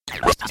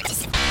Hey,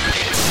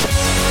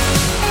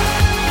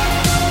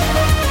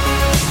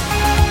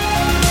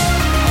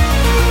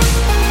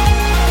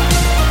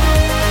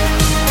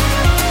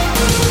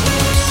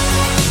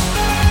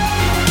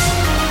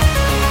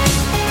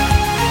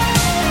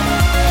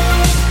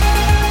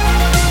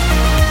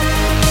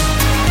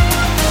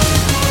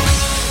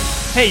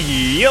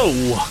 yo!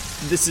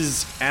 This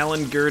is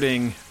Alan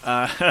Girding.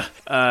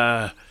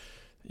 Yeah,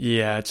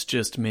 it's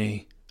just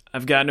me.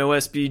 I've got no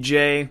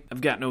SBJ,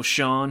 I've got no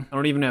Sean, I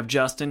don't even have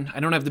Justin, I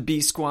don't have the B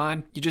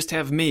Squad, you just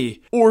have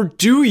me. Or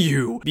do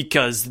you?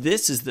 Because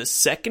this is the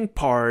second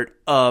part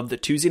of the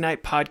Tuesday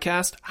Night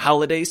Podcast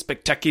Holiday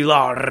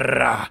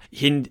Spectacular.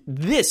 In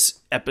this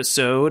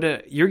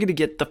episode, you're going to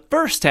get the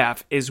first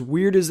half, as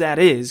weird as that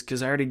is,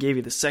 because I already gave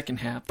you the second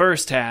half,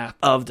 first half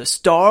of the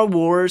Star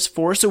Wars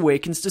Force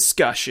Awakens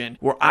discussion,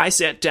 where I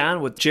sat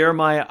down with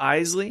Jeremiah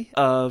Isley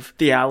of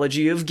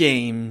Theology of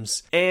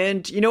Games.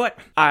 And you know what?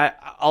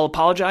 I'll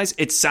apologize.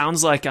 It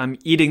sounds like I'm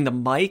eating the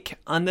mic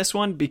on this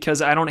one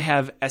because I don't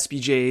have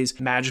SBJ's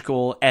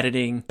magical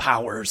editing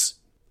powers.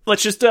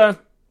 Let's just,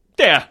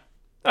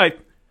 I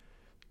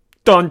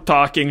done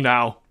talking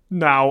now.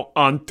 Now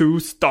on to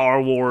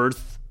Star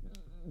Wars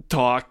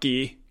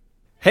talkie.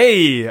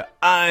 Hey,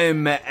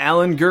 I'm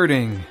Alan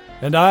Girding.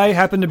 And I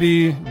happen to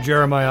be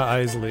Jeremiah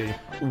Isley.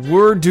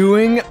 We're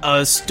doing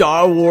a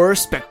Star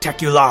Wars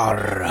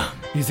Spectacular.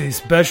 It's a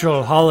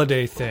special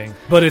holiday thing,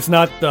 but it's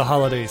not the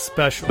holiday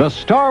special. The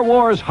Star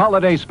Wars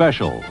Holiday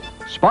Special,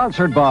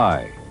 sponsored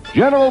by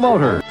General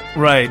Motors.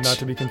 Right. Not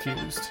to be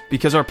confused.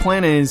 Because our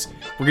plan is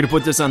we're going to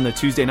put this on the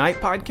Tuesday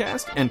Night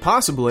Podcast and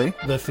possibly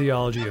the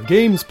Theology of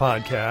Games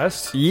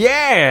podcast.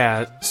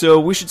 Yeah. So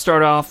we should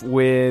start off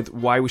with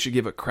why we should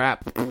give a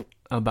crap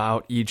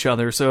about each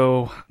other.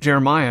 So,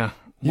 Jeremiah,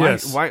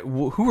 yes.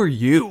 Who are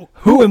you?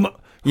 Who am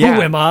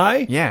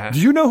I? Yeah. Do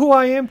you know who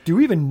I am? Do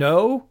you even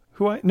know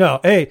who I am? No.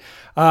 Hey,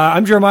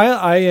 I'm Jeremiah.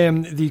 I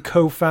am the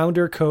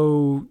co-founder,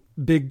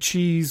 Big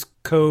Cheese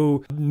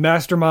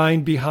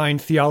co-mastermind behind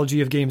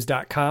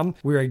theologyofgames.com.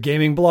 We're a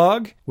gaming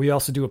blog. We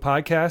also do a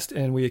podcast,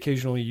 and we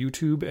occasionally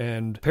YouTube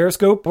and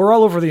Periscope. We're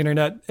all over the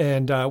internet,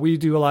 and we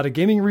do a lot of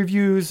gaming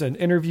reviews and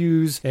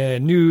interviews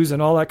and news and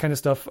all that kind of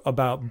stuff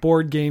about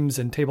board games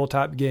and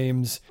tabletop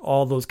games,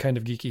 all those kind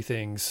of geeky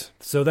things.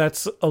 So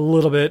that's a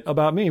little bit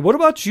about me. What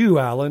about you,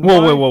 Alan?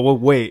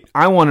 Wait.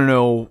 I want to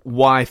know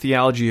why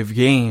Theology of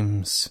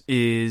Games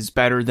is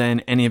better than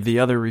any of the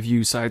other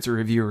review sites or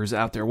reviewers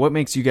out there. What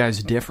makes you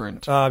guys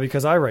different?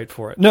 Because I write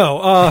for it. No.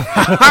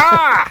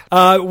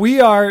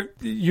 We are,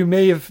 you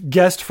may have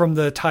guessed from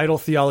the title,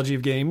 Theology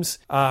of Games.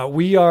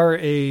 We are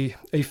a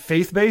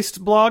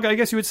faith-based blog, I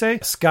guess you would say.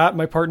 Scott,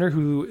 my partner,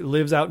 who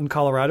lives out in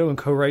Colorado and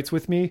co-writes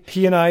with me,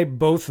 he and I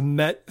both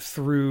met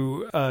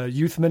through a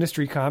youth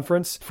ministry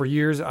conference. For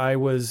years, I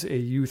was a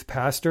youth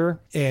pastor,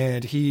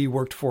 and he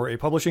worked for a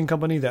publishing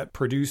company that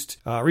produced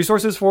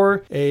resources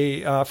for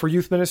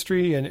youth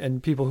ministry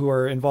and people who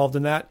are involved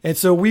in that. And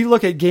so we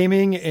look at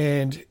gaming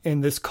and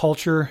this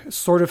culture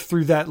sort of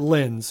through that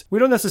lens. We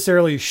don't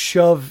necessarily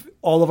shove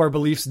all of our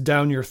beliefs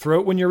down your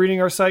throat when you're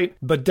reading our site,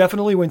 but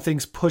definitely when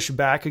things push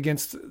back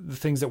against the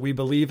things that we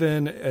believe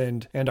in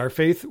and our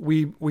faith,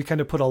 we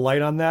kind of put a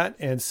light on that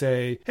and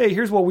say, hey,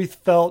 here's what we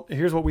felt,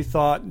 here's what we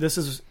thought.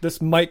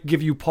 This might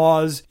give you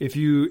pause if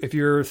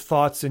your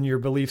thoughts and your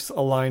beliefs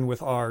align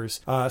with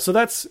ours. So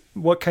that's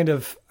what kind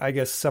of, I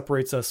guess,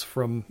 separates us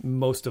from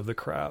most of the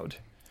crowd.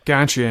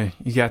 Gotcha.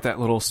 You got that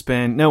little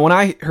spin. No, when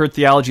I heard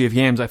Theology of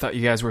Games, I thought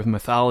you guys were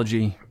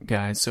mythology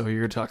guys, so you're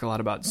going to talk a lot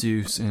about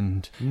Zeus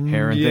and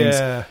Hera and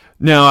things.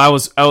 No, I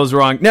was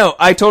wrong. No,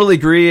 I totally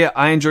agree.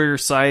 I enjoy your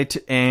site,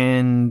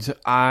 and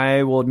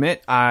I will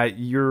admit,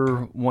 you're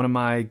one of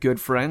my good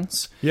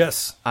friends.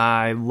 Yes.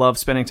 I love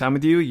spending time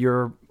with you.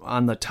 You're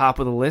on the top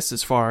of the list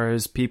as far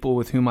as people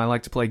with whom I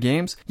like to play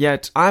games.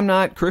 Yet, I'm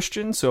not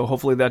Christian, so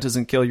hopefully that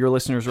doesn't kill your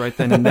listeners right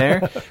then and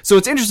there. So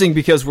it's interesting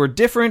because we're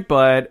different,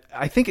 but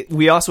I think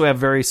we also have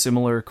very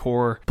similar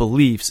core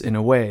beliefs in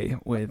a way.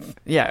 We've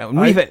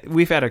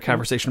had a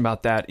conversation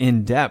about that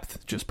in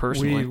depth, just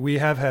personally. We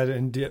have had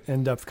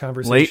in-depth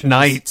conversations. Late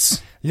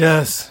nights.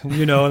 Yes,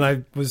 and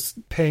I was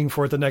paying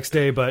for it the next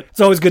day, but it's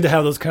always good to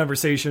have those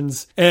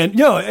conversations.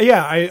 And,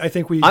 I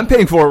think I'm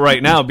paying for it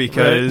right now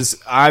because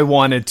I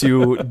wanted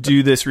to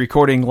do this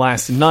recording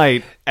last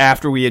night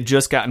after we had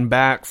just gotten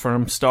back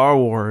from Star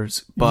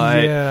Wars,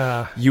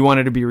 but you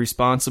wanted to be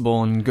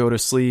responsible and go to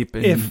sleep.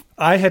 And if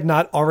I had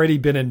not already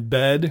been in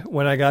bed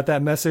when I got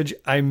that message,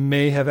 I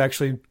may have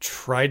actually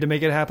tried to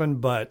make it happen,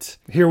 but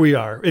here we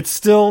are. It's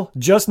still,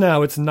 just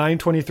now, it's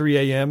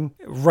 9:23 a.m.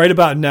 Right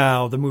about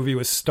now, the movie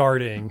was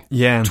starting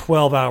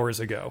 12 hours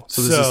ago.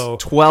 So this is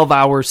 12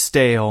 hours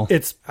stale.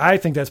 I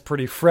think that's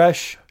pretty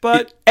fresh.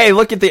 But hey,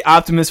 look at the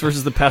optimist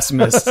versus the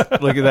pessimist.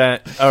 Look at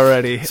that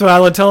already. So,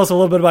 Alan, tell us a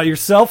little bit about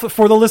yourself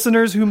for the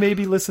listeners who may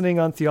be listening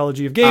on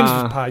Theology of Games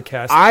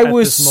podcast. I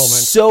was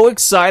so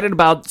excited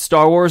about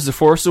Star Wars: The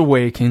Force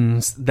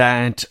Awakens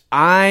that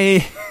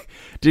I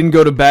didn't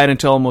go to bed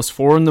until almost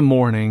 4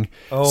 a.m.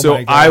 Oh, so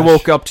my gosh. I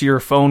woke up to your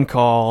phone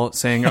call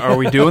saying, "Are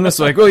we doing this?"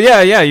 Like, "Oh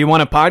yeah, you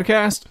want a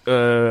podcast?"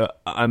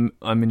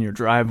 I'm in your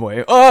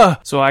driveway.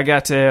 So I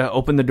got to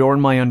open the door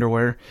in my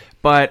underwear.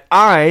 But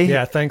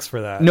Yeah, thanks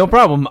for that. no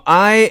problem.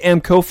 I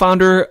am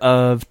co-founder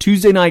of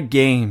Tuesday Night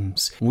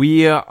Games.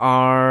 We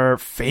are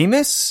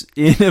famous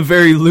in a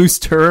very loose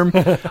term.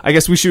 I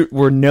guess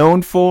we're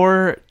known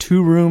for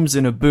Two Rooms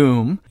and a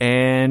Boom,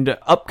 and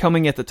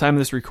upcoming at the time of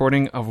this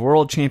recording, a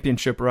World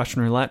Championship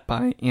Russian Roulette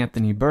by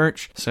Anthony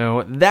Birch.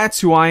 So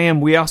that's who I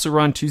am. We also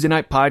run Tuesday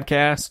Night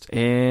Podcast,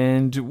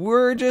 and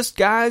we're just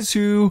guys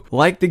who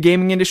like the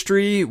gaming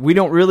industry. We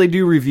don't really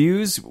do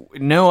reviews.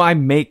 No, I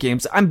make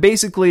games. I'm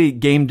basically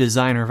game designer.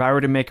 If I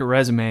were to make a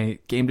resume,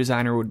 game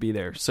designer would be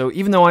there. So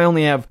even though I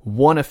only have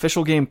one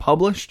official game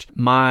published,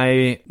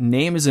 my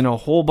name is in a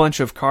whole bunch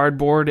of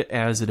cardboard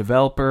as a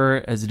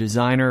developer, as a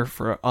designer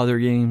for other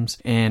games,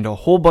 and a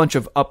whole bunch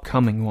of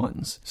upcoming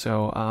ones.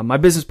 So my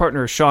business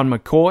partner is Sean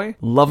McCoy.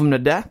 Love him to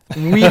death.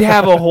 We'd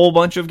have a whole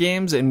bunch of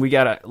games, and we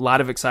got a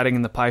lot of exciting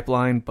in the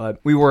pipeline,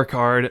 but we work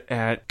hard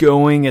at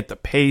going at the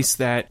pace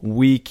that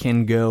we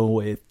can go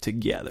with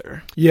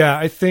together. Yeah,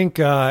 I think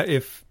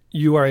if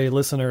you are a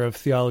listener of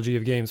Theology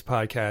of Games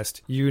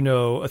podcast, you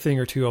know a thing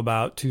or two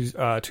about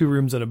Two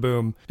Rooms and a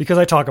Boom, because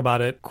I talk about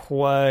it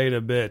quite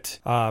a bit.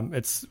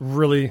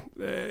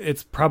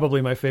 It's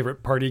probably my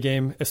favorite party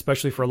game,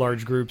 especially for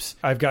large groups.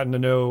 I've gotten to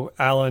know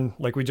Alan,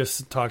 like we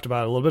just talked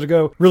about a little bit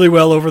ago, really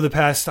well over the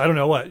past,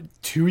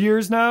 2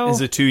 years now?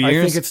 Is it 2 years?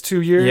 I think it's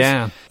 2 years.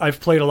 Yeah. I've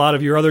played a lot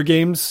of your other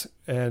games,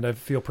 and I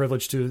feel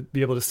privileged to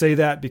be able to say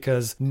that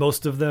because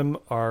most of them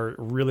are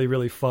really,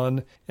 really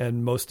fun,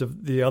 and most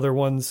of the other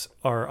ones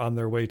are on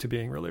their way to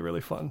being really,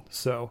 really fun.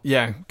 So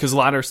Yeah, because a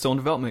lot are still in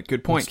development.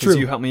 Good point, It's because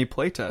true. you help me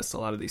playtest a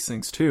lot of these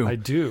things too. I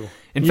do.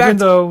 In Even fact-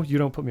 though you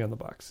don't put me on the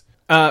box.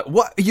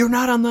 What? You're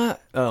not on the...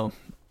 Oh.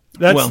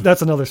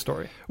 That's another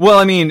story. Well,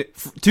 I mean,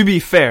 to be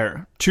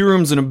fair, Two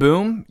Rooms and a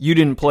Boom, you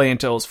didn't play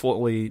until it was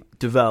fully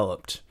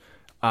developed.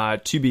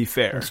 To be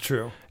fair. That's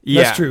true.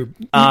 Yeah. That's true.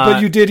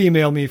 But you did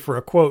email me for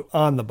a quote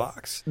on the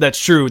box. That's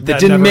true. That That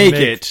didn't never make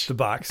made it. the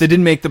box. They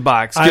didn't make the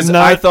box. I'm Because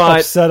not I thought...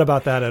 upset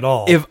about that at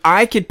all. If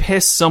I could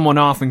piss someone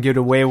off and get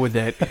away with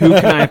it, who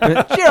can I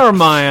piss?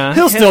 Jeremiah.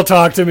 He'll still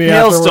talk to me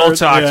He'll afterwards. still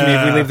talk to me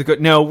if we Yeah. leave the...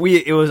 No,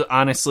 it was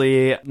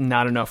honestly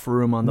not enough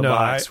room on the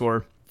box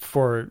for...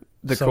 For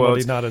The somebody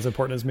quotes. not as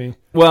important as me.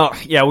 Well,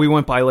 yeah, we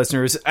went by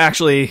listeners.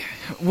 Actually,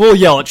 we'll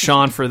yell at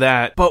Sean for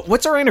that. But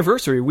what's our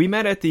anniversary? We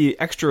met at the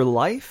Extra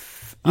Life?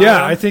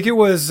 Yeah, I think it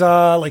was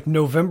like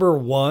November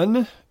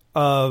 1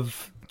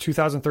 of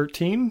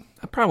 2013.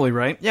 Probably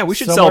right. Yeah, we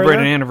should Somewhere celebrate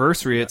there. an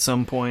anniversary at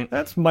some point.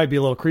 That might be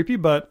a little creepy,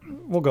 but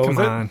we'll go Come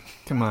with on.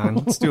 Come on.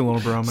 Let's do a little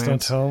it. Just don't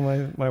bromance.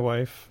 tell my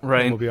wife.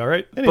 Right. We'll be all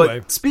right. Anyway.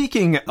 But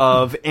speaking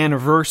of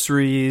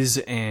anniversaries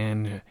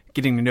and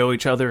getting to know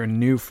each other and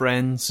new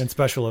friends And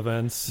special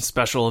events.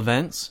 special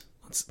events,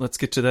 let's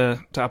get to the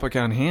topic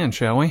on hand,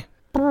 shall we?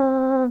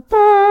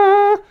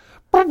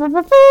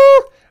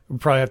 We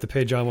probably have to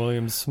pay John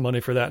Williams money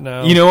for that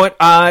now. You know what?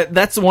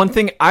 That's the one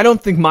thing. I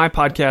don't think my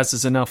podcast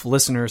has enough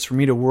listeners for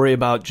me to worry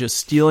about just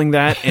stealing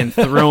that and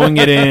throwing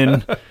it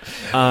in.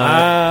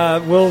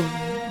 well,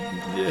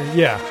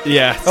 yeah.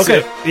 Yeah.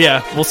 Okay. So,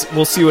 yeah.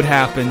 We'll see what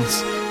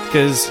happens.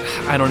 Because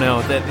I don't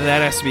know, that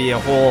has to be a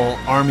whole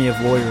army of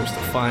lawyers to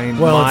find.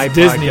 Well, my it's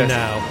Disney podcast.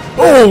 now.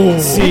 Oh,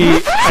 See,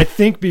 I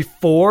think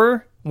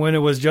before, when it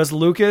was just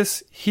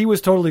Lucas, he was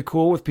totally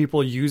cool with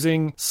people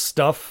using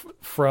stuff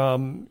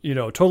from,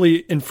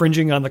 totally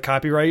infringing on the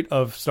copyright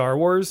of Star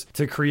Wars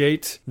to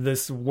create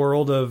this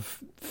world of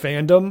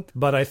fandom.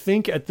 But I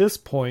think at this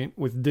point,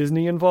 with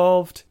Disney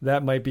involved,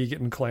 that might be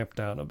getting clamped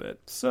down a bit.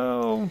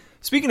 So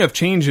Speaking of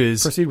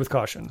changes, proceed with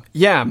caution.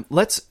 yeah,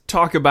 let's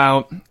talk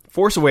about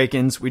Force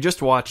Awakens. We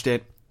just watched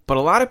it. But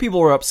a lot of people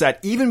were upset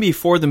even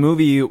before the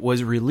movie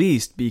was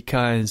released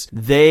because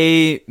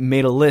they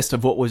made a list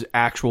of what was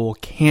actual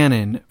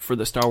canon for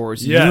the Star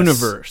Wars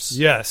universe.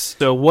 Yes.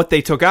 So what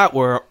they took out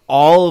were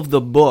all of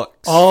the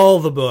books. All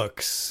the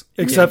books,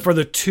 except for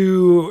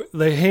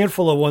the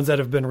handful of ones that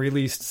have been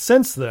released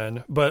since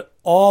then, but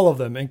all of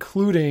them,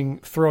 including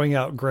throwing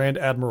out Grand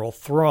Admiral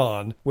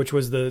Thrawn, which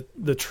was the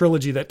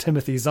trilogy that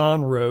Timothy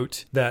Zahn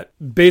wrote that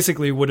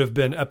basically would have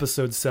been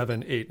episodes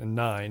 7, 8, and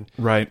 9,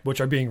 Right. which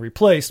are being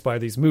replaced by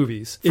these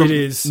movies. From It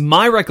is...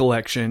 my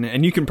recollection,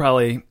 and you can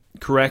probably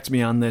correct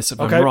me on this if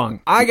Okay. I'm wrong.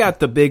 I got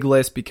the big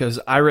list because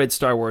I read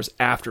Star Wars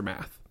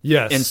Aftermath.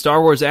 Yes. In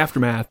Star Wars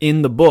Aftermath,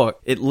 in the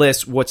book, it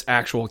lists what's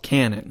actual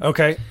canon.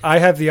 Okay, I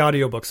have the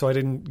audiobook, so I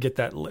didn't get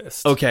that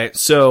list. Okay,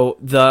 so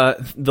the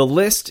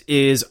list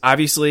is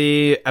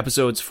obviously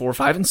episodes 4,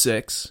 5, and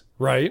 6.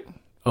 Right?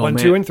 Oh, 1,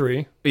 man. 2, and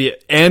 3. Yeah,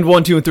 and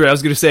 1, 2, and 3. I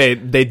was going to say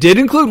they did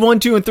include 1,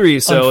 2, and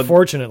 3. So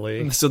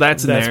Unfortunately, so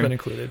that's in there. been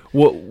included.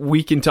 Well,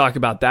 we can talk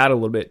about that a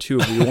little bit too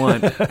if we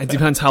want. It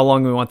depends how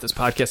long we want this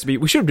podcast to be.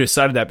 We should have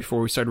decided that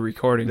before we started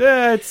recording.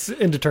 Yeah, it's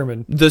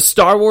indeterminate. The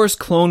Star Wars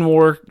Clone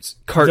Wars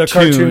The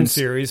cartoon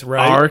series,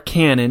 right? are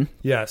canon.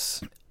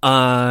 Yes.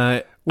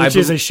 Which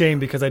is a shame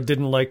because I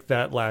didn't like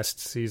that last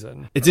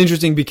season. It's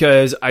interesting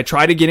because I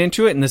try to get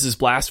into it, and this is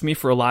blasphemy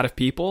for a lot of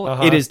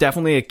people. It is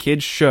definitely a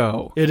kid's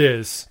show. It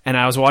is. And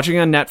I was watching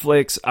on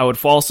Netflix. I would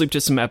fall asleep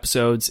to some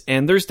episodes,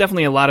 and there's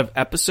definitely a lot of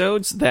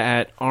episodes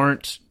that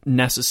aren't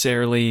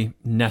necessarily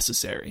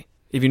necessary.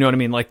 If you know what I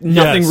mean, like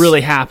nothing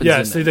really happens.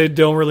 Yes, in they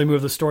don't really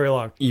move the story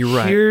along. You're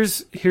right.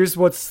 Here's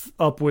what's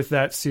up with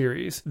that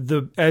series.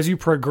 As you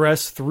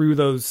progress through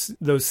those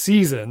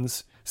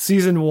seasons.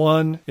 Season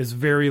 1 is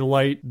very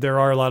light. There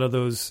are a lot of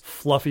those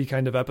fluffy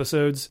kind of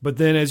episodes. But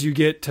then as you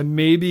get to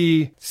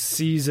maybe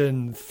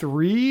season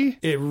 3,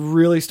 it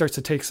really starts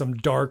to take some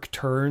dark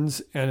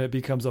turns and it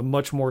becomes a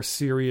much more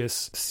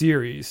serious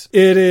series.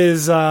 It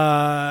is...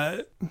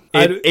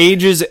 It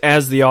ages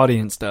as the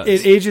audience does.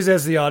 It ages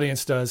as the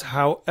audience does.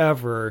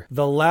 However,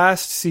 the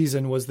last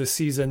season was the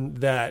season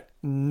that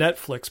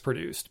Netflix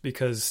produced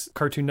because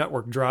Cartoon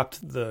Network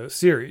dropped the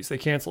series. They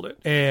canceled it.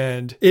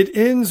 And it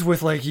ends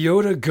with like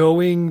Yoda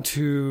going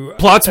to...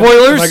 Plot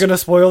spoilers? Am I going to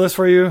spoil this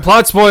for you?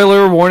 Plot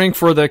spoiler warning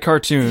for the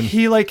cartoon.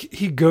 He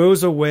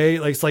goes away.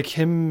 Like it's like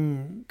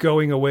him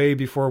going away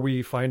before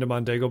we find him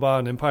on Dagobah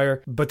and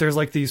Empire. But there's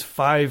like these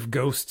 5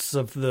 ghosts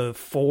of the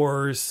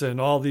Force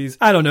and all these...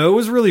 I don't know. It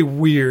was really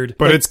weird.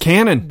 But it's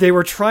canon. They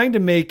were trying to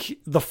make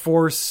the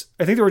Force...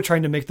 I think they were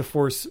trying to make the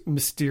Force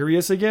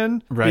mysterious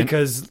again. Right.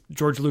 Because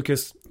George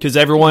Lucas... Because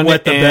everyone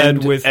wet the and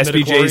bed with SBJ's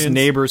midichlorians.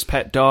 neighbor's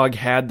pet dog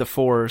had the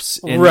Force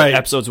in Right.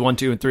 episodes 1,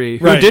 2, and 3.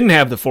 Who Right. didn't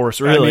have the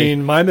Force, really? I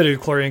mean, my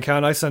midichlorian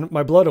count, I sent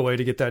my blood away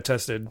to get that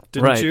tested.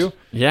 Didn't right. you?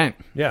 Yeah.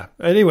 Yeah.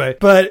 Anyway,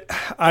 but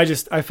I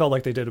felt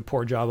like they did a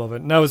poor job of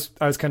it. And I was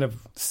kind of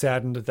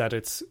saddened that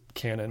it's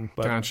canon,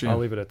 but Gotcha. I'll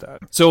leave it at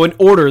that. So in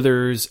order,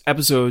 there's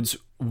episodes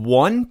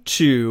 1,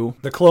 2,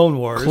 The Clone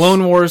Wars.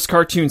 Clone Wars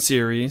cartoon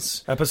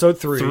series, Episode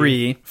 3.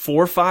 3,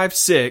 4, 5,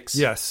 6.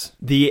 Yes.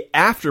 The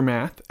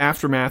Aftermath.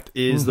 Aftermath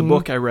is the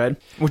book I read,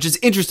 which is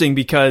interesting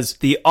because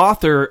the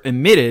author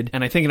admitted,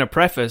 and I think in a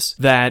preface,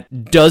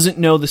 that doesn't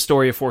know the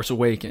story of Force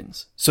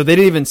Awakens. So they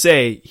didn't even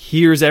say,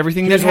 here's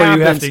everything Here's that where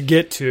happens. you have to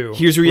get to.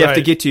 Here's where you have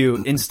to Right. get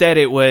to. Instead,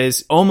 it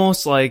was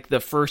almost like the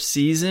first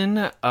season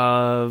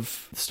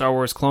of Star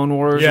Wars Clone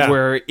Wars, Yeah.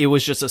 where it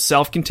was just a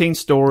self-contained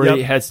story. Yep.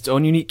 It has its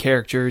own unique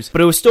characters,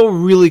 but it was still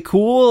really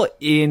cool,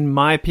 in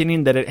my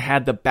opinion, that it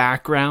had the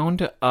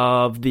background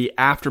of the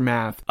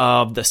aftermath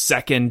of the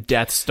second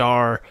Death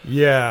Star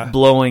Yeah.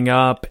 blowing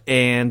up,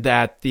 and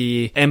that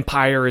the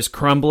Empire is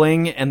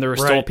crumbling, and there are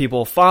still Right.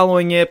 people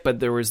following it, but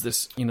there was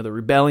this, the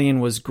rebellion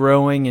was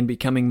growing and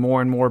becoming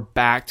more and more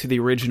back to the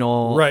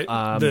original Right.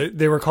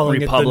 They were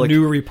calling Republic. it the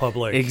New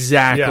Republic.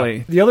 Exactly.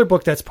 Yeah. The other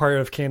book that's part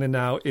of canon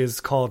now is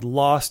called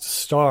Lost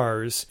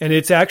Stars. And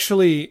it's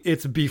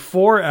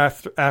before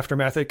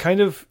Aftermath. It kind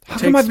of How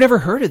come I've never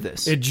heard of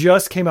this? It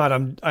just came out.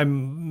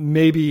 I'm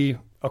maybe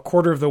a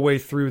quarter of the way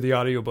through the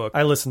audiobook.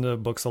 I listen to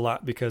books a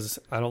lot because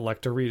I don't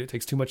like to read. It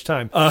takes too much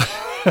time.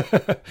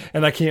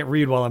 And I can't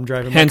read while I'm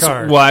driving Hence my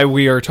car. why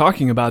we are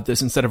talking about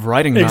this instead of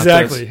writing about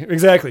this.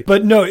 Exactly.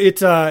 But no,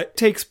 it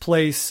takes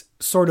place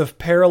sort of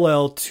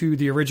parallel to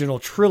the original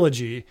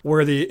trilogy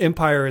where the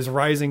Empire is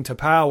rising to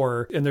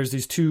power and there's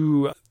these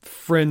 2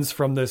 friends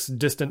from this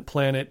distant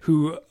planet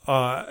who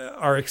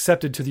are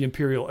accepted to the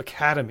Imperial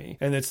Academy,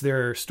 and it's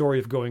their story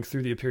of going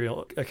through the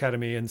Imperial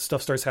Academy, and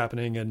stuff starts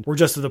happening, and we're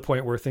just to the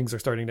point where things are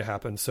starting to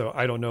happen, so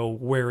I don't know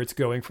where it's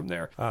going from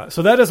there.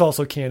 So that is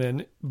also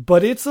canon,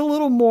 but it's a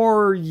little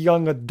more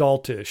young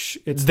adultish.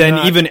 It's Then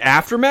not, even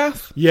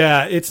Aftermath?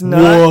 yeah, it's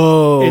not.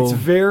 Whoa. It's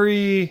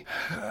very.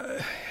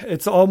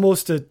 It's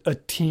almost a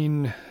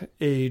teen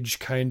age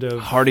kind of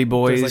Hardy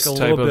Boys There's like a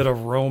type little of... bit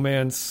of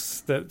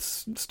romance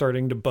that's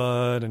starting to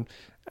bud, and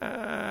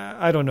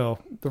I don't know.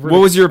 What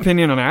was your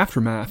opinion on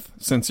Aftermath,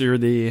 since you're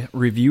the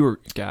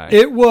reviewer guy?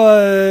 It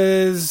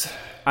was.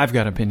 I've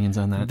got opinions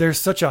on that. There's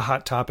such a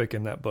hot topic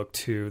in that book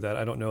too that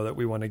I don't know that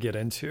we want to get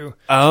into.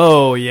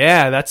 Oh,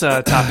 yeah, that's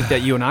a topic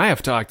that you and I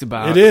have talked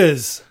about. It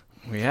is.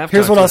 We have.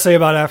 Here's talked what I'll say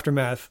about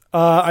Aftermath.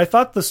 I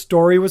thought the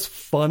story was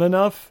fun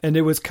enough, and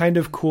it was kind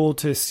of cool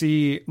to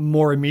see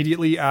more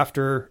immediately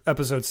after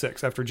episode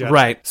 6, after Jedi.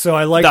 Right. So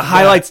I like the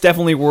highlights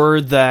definitely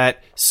were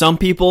that some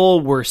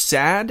people were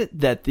sad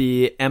that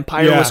the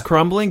Empire was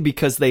crumbling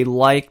because they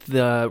liked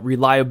the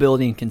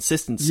reliability and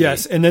consistency.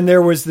 Yes, and then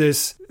there was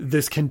this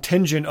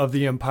contingent of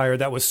the Empire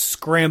that was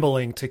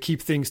scrambling to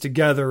keep things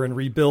together and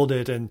rebuild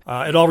it, and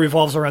it all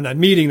revolves around that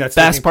meeting. That's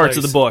Best taking parts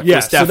place. of the book. Yeah,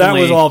 was so that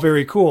definitely... was all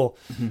very cool.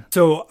 Mm-hmm.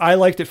 So I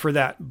liked it for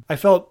that. I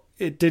felt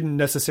it didn't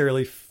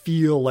necessarily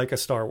feel like a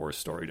Star Wars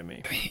story to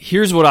me.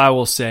 Here's what I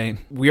will say.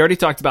 We already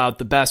talked about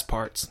the best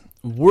parts.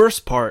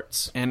 Worst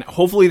parts, and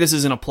hopefully this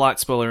isn't a plot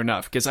spoiler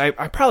enough, because I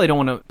probably don't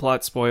want to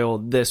plot spoil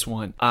this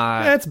one.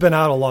 It's been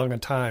out a long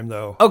time,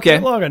 though. Okay.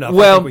 Long enough.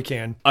 Well, I think we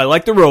can. I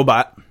like the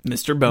robot,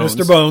 Mr. Bones.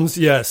 Mr. Bones,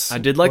 yes. I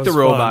did like the was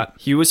robot. fun.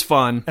 He was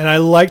fun. And I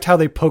liked how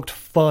they poked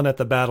fun at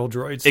the battle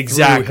droids. through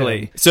Exactly.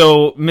 him.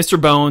 So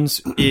Mr. Bones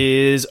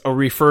is a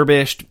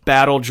refurbished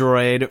battle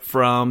droid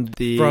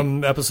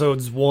from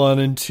episodes 1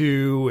 and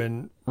 2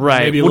 and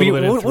right. maybe a What, little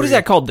bit in what is 3.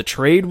 that called? The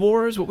Trade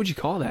Wars? What would you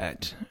call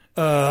that?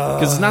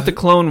 Because it's not the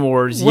Clone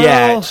Wars well-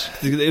 yet.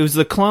 It was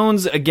the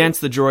clones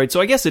against the droid, so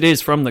I guess it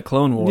is from the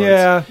Clone Wars.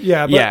 Yeah,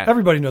 but Yeah.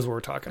 everybody knows what we're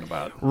talking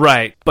about.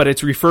 Right, but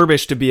it's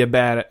refurbished to be a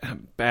bad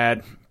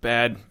Bad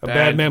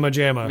Mamma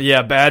Jamma.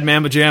 Yeah, bad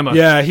Mamma Jamma.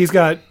 Yeah, he's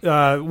got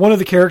one of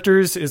the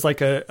characters is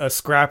like a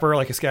scrapper,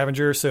 like a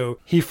scavenger. So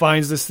he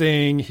finds this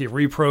thing, he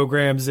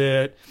reprograms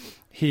it,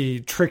 he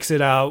tricks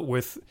it out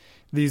with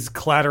these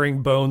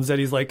clattering bones that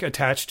he's like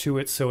attached to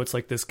it, so it's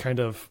like this kind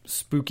of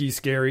spooky,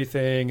 scary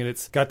thing, and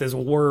it's got this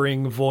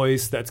whirring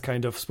voice that's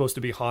kind of supposed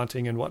to be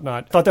haunting and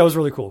whatnot. Thought that was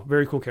really cool.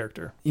 Very cool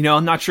character. You know,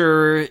 I'm not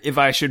sure if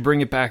I should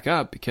bring it back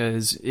up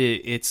because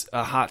it's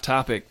a hot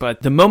topic,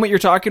 but the moment you're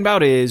talking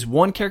about is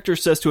one character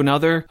says to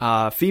another,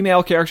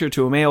 female character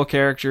to a male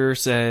character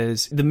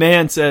the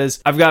man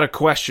says, I've got a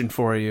question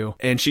for you.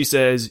 And she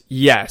says,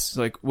 yes.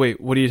 Like, wait,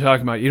 what are you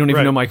talking about? You don't even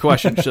Right. know my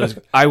question. She says,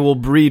 I will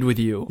breed with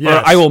you.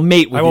 Yes. Or I will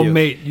mate with you. I will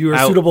mate. You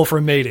are suitable for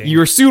mating.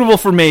 You're suitable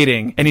for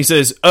mating. And he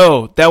says,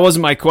 oh, that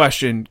wasn't my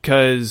question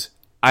because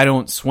I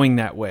don't swing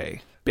that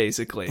way,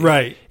 basically.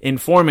 Right.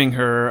 Informing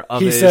her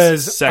of he his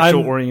says,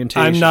 sexual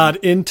orientation. I'm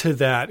not into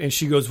that. And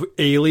she goes,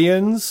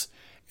 aliens?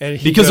 And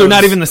he Because goes, they're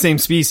not even the same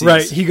species.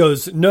 Right. He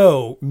goes,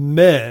 no,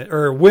 men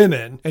or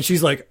women. And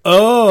she's like,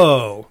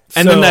 oh.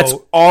 And then that's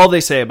all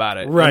they say about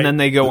it. Right. And then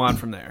they go on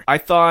from there. I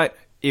thought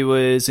it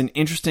was an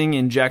interesting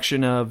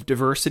injection of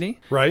diversity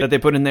Right. that they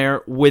put in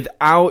there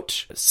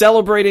without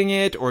celebrating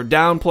it or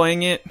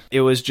downplaying it.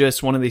 It was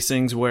just one of these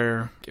things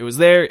where it was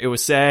there, it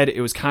was said,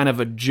 it was kind of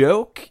a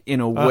joke in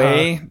a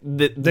way.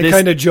 They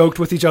kind of joked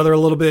with each other a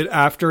little bit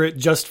after it,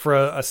 just for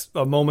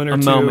a moment or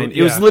two. moment. It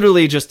Yeah. was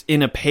literally just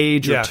in a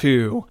page or Yeah.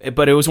 two.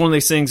 But it was one of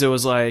these things that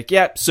was like,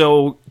 yeah,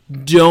 so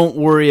don't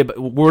worry about,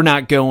 we're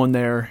not going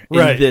there in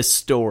Right. this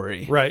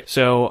story. Right.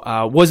 So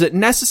was it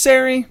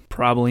necessary?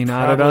 Probably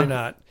not. Probably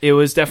not. It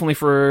was definitely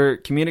for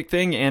comedic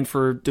thing and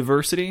for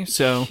diversity.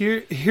 So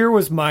Here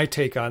was my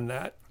take on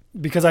that.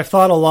 Because I've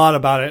thought a lot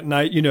about it,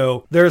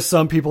 and there's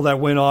some people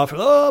that went off,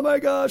 oh my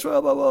gosh, blah,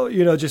 blah,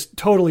 blah, just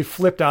totally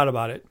flipped out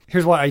about it.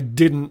 Here's why I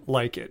didn't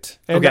like it.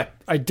 And Okay.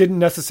 I didn't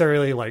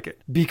necessarily like it.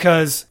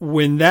 Because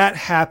when that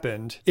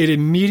happened, it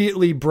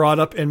immediately brought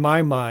up in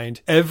my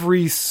mind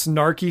every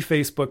snarky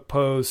Facebook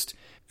post,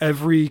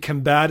 every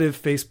combative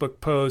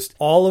Facebook post,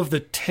 all of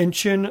the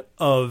tension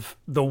of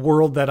the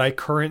world that I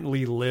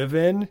currently live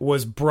in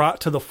was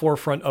brought to the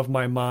forefront of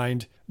my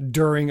mind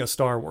during a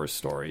Star Wars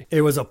story.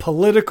 It was a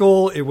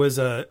political, it was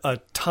a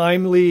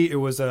timely, it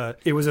was a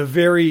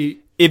very...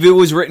 if it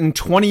was written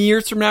 20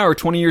 years from now or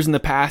 20 years in the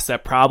past,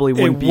 that probably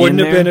wouldn't be in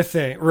have there. been a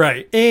thing.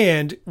 Right.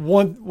 And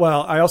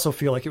I also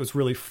feel like it was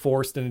really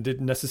forced and it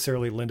didn't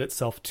necessarily lend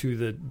itself to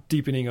the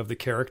deepening of the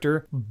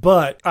character.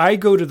 But I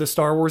go to the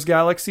Star Wars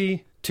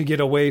galaxy to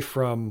get away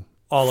from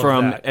all of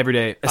from that.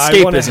 everyday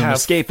I want to escapism. have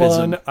Escapism.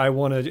 fun. I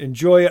want to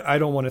enjoy it. I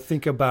don't want to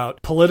think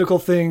about political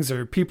things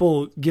or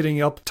people getting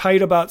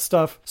uptight about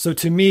stuff. So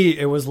to me,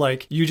 it was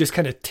like you just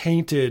kind of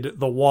tainted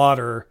the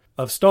water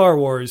of Star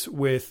Wars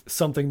with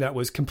something that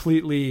was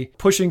completely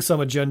pushing some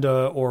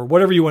agenda or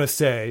whatever you want to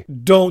say.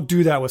 Don't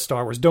do that with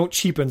Star Wars. Don't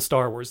cheapen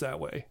Star Wars that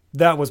way.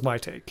 That was my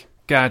take.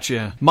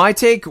 Gotcha. My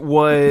take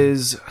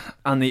was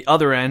on the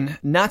other end,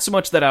 not so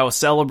much that I was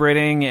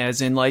celebrating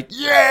as in like,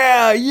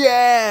 yeah,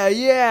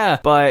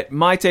 but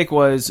my take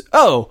was,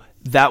 oh,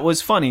 that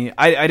was funny.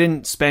 I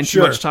didn't spend too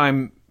Sure. much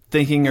time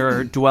thinking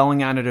or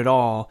dwelling on it at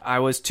all. I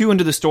was too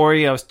into the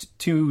story. I was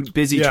too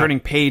busy Yeah. turning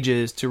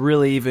pages to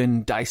really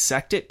even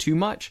dissect it too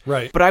much.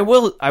 Right. But I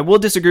will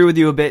disagree with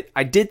you a bit.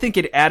 I did think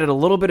it added a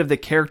little bit of the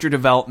character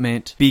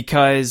development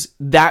because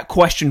that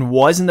question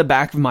was in the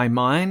back of my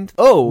mind.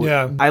 Oh,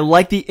 Yeah. I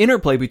like the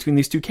interplay between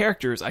these two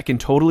characters. I can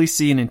totally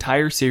see an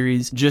entire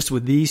series just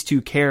with these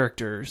two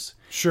characters.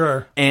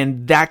 Sure.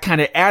 And that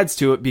kind of adds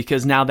to it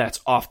because now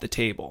that's off the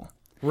table.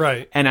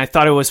 Right. And I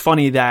thought it was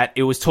funny that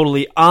it was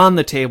totally on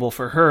the table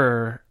for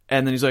her.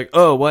 And then he's like,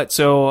 oh, what?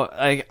 So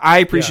I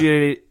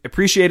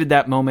appreciated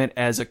that moment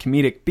as a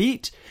comedic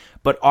beat,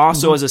 but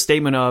also as a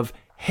statement of,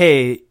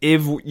 hey,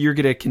 if you're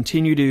going to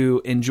continue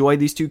to enjoy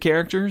these two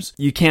characters,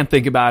 you can't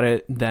think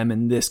about them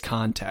in this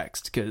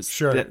context because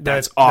Sure.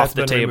 that's off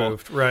the been table.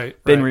 removed.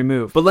 Right. Been right.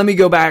 removed. But let me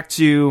go back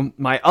to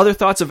my other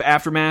thoughts of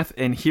Aftermath,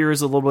 and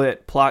here's a little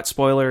bit plot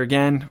spoiler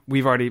again.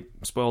 We've already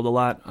spoiled a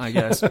lot, I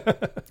guess.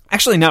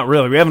 Actually, not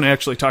really. We haven't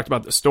actually talked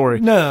about the story.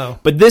 No.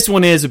 But this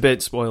one is a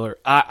bit spoiler.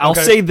 I'll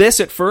Okay. say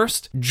this at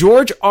first.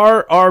 George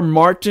R.R.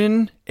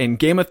 Martin in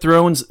Game of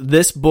Thrones,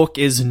 this book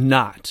is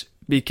not.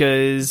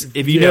 Because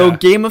if you know Yeah.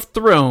 Game of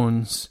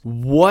Thrones,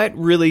 what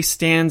really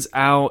stands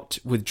out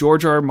with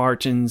George R.R.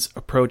 Martin's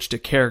approach to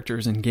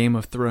characters in Game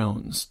of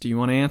Thrones? Do you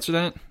want to answer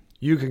that?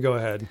 You can go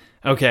ahead.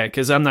 Okay,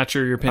 because I'm not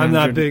sure your opinion.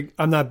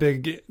 I'm not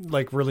big,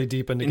 like really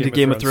deep into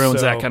Game of Thrones,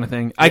 so, that kind of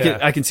thing. yeah.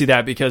 I can see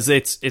that because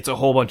it's a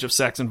whole bunch of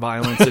sex and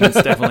violence, and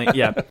it's definitely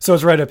So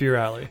it's right up your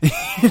alley.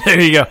 There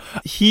you go.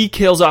 He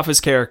kills off his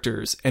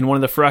characters, and one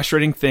of the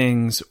frustrating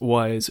things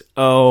was,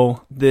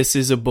 this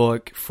is a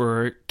book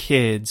for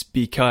kids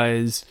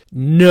because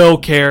no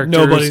characters,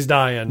 Nobody's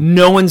dying.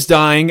 no one's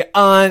dying.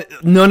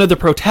 None of the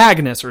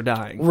protagonists are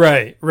dying.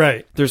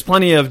 Right. There's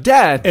plenty of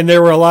death, And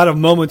there were a lot of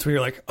moments where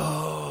you're like,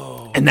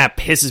 and that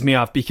pisses me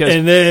off because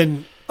and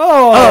then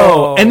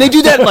and they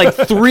do that like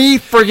 3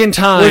 friggin'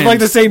 times with like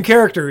the same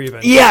character even.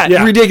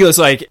 Yeah, ridiculous.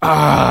 Like,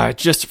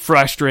 just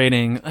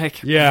frustrating.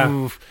 Like, Yeah.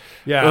 oof.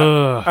 Yeah.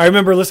 Ugh. I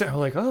remember listening. I'm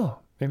like,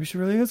 maybe she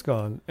really is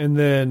gone. And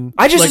then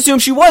I just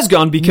assumed she was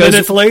gone because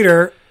minutes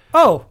later,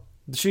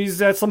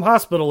 she's at some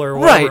hospital or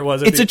whatever it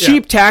was. It's a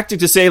cheap tactic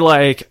to say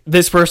like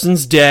this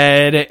person's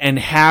dead and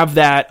have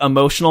that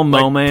emotional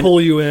moment, pull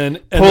you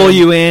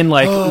in,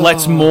 like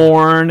let's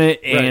mourn,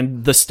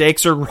 and the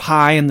stakes are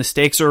high and the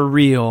stakes are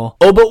real.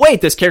 Oh, but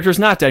wait, this character's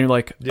not dead. And you're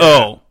like,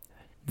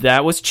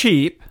 that was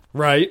cheap.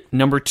 Right.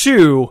 Number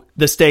 2,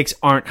 the stakes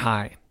aren't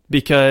high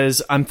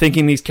because I'm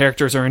thinking these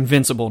characters are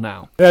invincible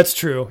now. That's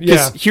true.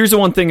 Yeah. Here's the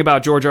one thing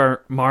about George R.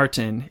 R.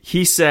 Martin.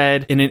 He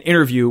said in an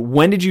interview,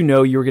 when did you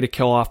know you were going to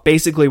kill off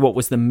basically what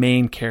was the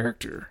main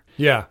character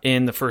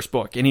in the first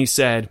book? And he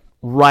said,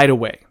 right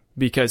away.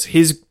 Because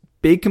his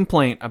big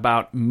complaint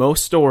about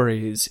most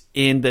stories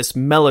in this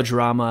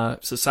melodrama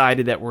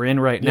society that we're in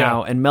right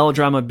now, and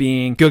melodrama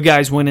being good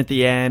guys win at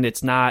the end,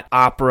 it's not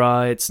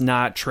opera, it's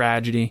not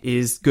tragedy,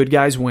 is good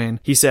guys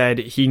win. He said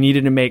he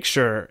needed to make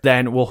sure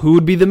then, who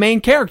would be the main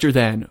character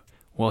then?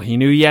 Well, he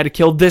knew he had to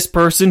kill this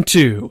person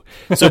too.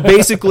 So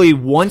basically,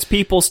 once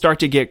people start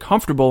to get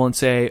comfortable and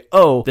say,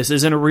 this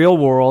isn't a real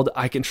world,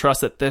 I can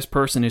trust that this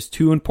person is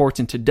too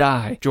important to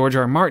die, George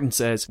R. R. Martin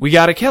says, we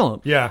got to kill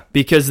him. Yeah.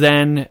 Because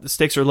then the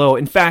stakes are low.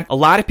 In fact, a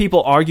lot of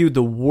people argue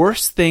the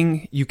worst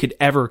thing you could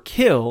ever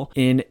kill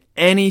in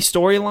any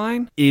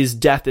storyline is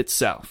death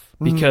itself.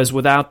 Because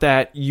without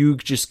that, you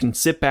just can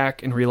sit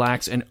back and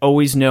relax and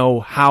always know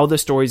how the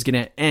story's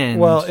going to end.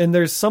 Well, and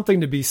there's something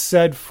to be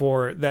said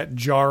for that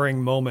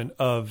jarring moment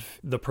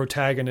of the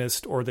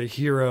protagonist or the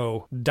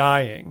hero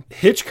dying.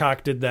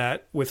 Hitchcock did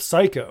that with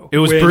Psycho. It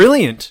was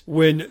brilliant.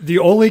 When the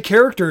only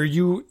character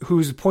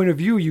whose point of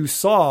view you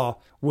saw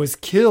was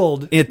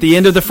killed at the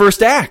end of the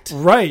first act.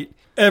 Right.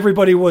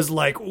 Everybody was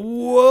like,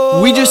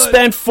 whoa. We just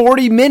spent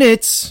 40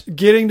 minutes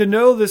getting to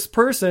know this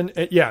person.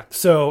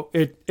 So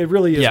it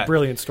really is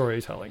brilliant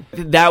storytelling.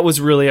 That was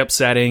really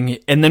upsetting.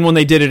 And then when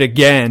they did it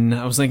again,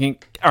 I was thinking,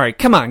 all right,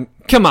 come on.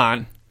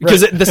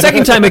 Because the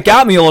second time it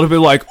got me a little bit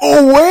like,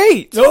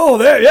 wait.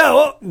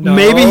 No.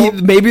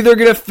 Maybe they're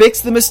going to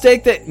fix the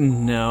mistake that,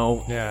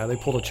 no. Yeah, they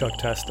pulled a Chuck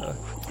Testa.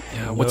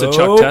 Yeah, what's a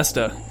Chuck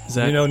Testa? Is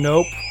that...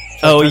 Nope.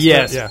 Chuck Testa?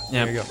 Yes. Yeah,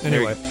 there you go.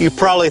 Anyway. You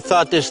probably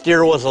thought this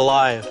deer was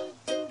alive.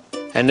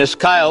 And this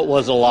coyote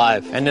was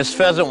alive. And this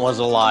pheasant was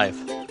alive.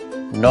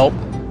 Nope,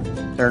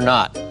 they're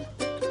not.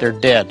 They're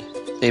dead.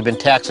 They've been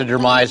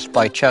taxidermized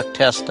by Chuck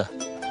Testa.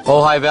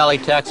 Ojai Valley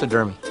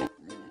Taxidermy.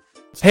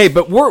 Hey,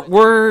 but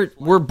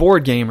we're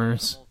board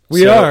gamers.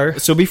 We are.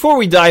 So before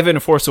we dive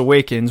into Force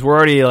Awakens, we're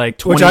already like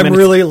 20 minutes. Which I'm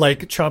really like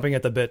chomping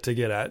at the bit to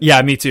get at.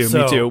 Yeah, me too.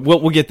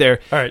 We'll get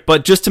there. All right.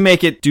 But just to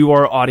make it do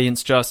our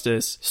audience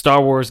justice,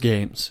 Star Wars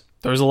games.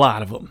 There's a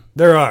lot of them.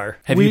 There are.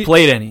 Have you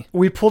played any?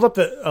 We pulled up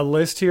a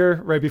list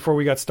here right before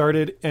we got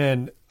started,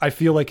 and I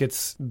feel like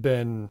it's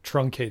been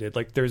truncated.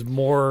 Like there's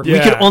more. We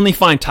could only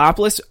find top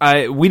lists.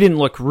 We didn't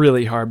look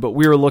really hard, but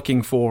we were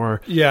looking for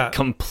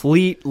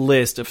complete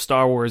list of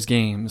Star Wars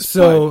games.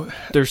 So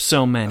there's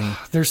so many.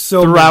 There's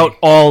so throughout many.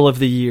 all of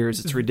the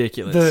years. It's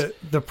ridiculous.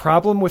 The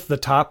problem with the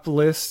top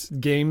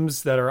list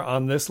games that are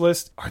on this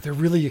list are they're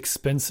really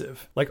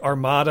expensive. Like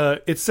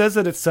Armada, it says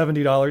that it's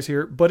 $70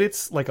 here, but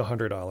it's like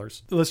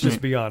 $100. Let's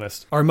just be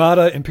honest.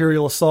 Armada,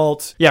 Imperial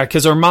Assault. Yeah,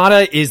 because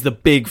Armada is the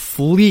big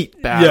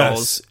fleet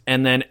battles,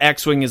 and then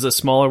X-Wing is a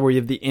smaller where you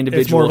have the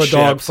individual ships. It's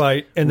more of a ships.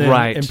 dogfight, and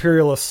then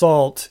Imperial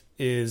Assault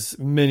is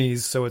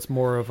minis, so it's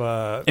more of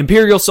a...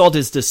 Imperial Assault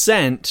is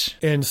Descent.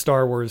 In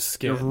Star Wars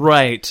skin.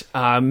 Right.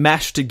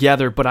 Meshed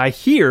together, but I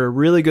hear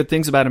really good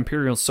things about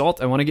Imperial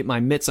Assault. I want to get my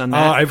mitts on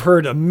that. I've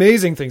heard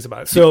amazing things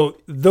about it. So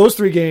those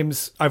 3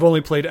 games, I've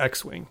only played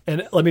X-Wing.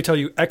 And let me tell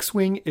you,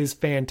 X-Wing is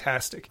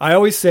fantastic. I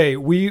always say,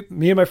 me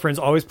and my friends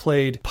always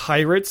played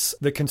Pirates,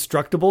 the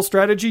constructible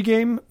strategy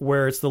game,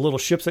 where it's the little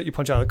ships that you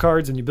punch out of the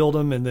cards and you build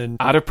them and then...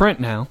 Out of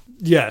print now.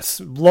 Yes,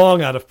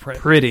 long out of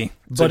print. Pretty.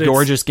 It's a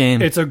gorgeous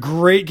game. It's a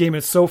great game.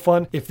 It's so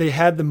fun. If they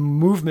had the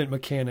movement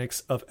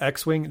mechanics of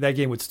X-Wing, that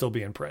game would still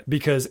be in print.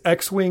 Because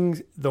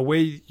X-Wing, the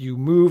way you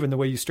move and the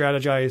way you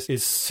strategize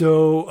is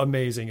so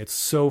amazing. It's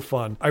so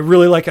fun. I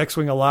really like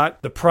X-Wing a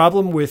lot. The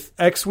problem with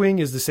X-Wing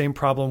is the same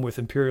problem with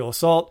Imperial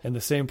Assault and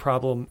the same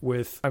problem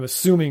with, I'm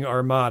assuming,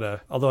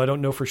 Armada, although I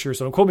don't know for sure,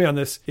 so don't quote me on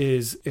this,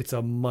 is it's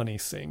a money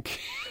sink.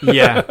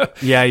 Yeah,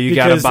 you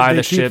got to buy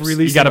the ships.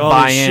 You got to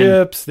buy in.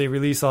 Ships. They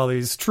release all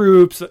these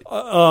troops.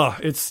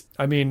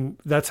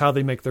 That's how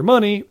they make their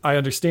money. I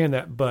understand understand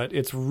that, but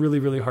it's really,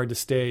 really hard to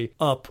stay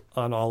up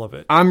on all of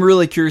it. I'm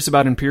really curious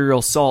about Imperial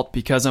Assault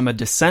because I'm a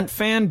Descent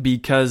fan,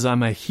 because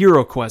I'm a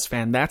Hero Quest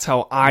fan. That's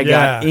how I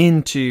got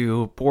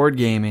into board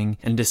gaming,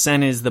 and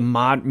Descent is the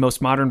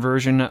most modern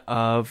version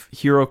of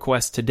Hero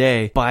Quest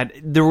today. But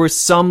there was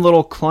some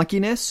little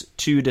clunkiness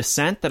to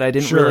Descent that I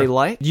didn't really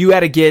like. You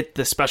had to get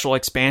the special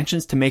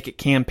expansions to make it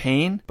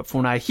campaign, but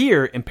from what I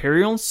hear,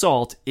 Imperial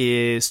Assault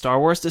is Star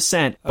Wars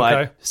Descent,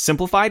 but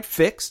simplified,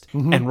 fixed,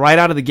 and right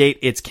out of the gate,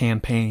 it's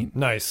campaign.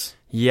 Nice.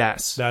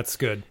 Yes. That's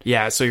good.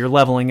 Yeah, so you're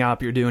leveling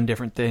up, you're doing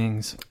different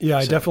things. Yeah,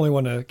 I definitely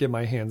want to get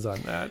my hands on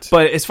that.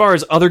 But as far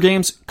as other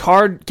games,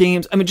 card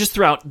games, I mean, just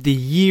throughout the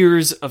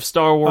years of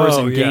Star Wars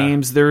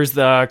games, there's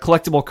the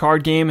collectible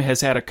card game, has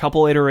had a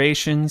couple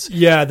iterations.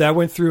 Yeah, that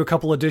went through a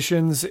couple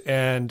editions,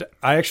 and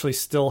I actually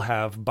still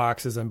have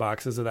boxes and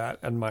boxes of that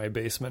in my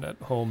basement at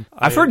home.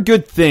 I've heard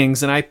good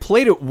things, and I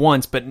played it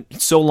once, but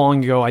so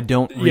long ago, I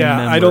don't remember.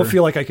 Yeah, I don't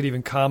feel like I could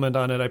even comment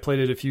on it. I played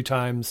it a few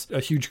times.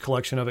 A huge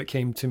collection of it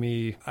came to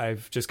me.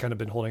 I've just kind of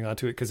been holding on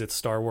to it because it's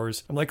Star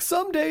Wars. I'm like,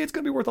 someday it's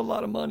going to be worth a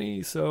lot of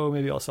money, so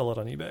maybe I'll sell it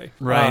on eBay.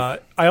 Right.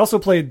 I also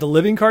played the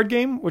Living Card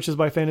Game, which is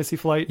by Fantasy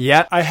Flight.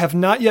 Yeah. I have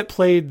not yet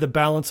played the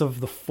Balance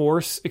of the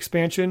Force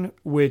expansion,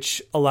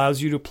 which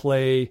allows you to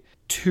play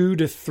 2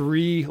 to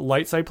 3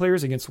 light side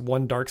players against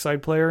 1 dark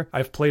side player.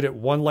 I've played it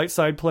 1 light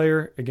side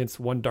player against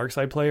 1 dark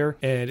side player,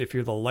 and if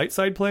you're the light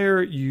side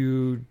player,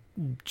 you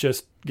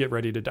just get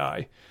ready to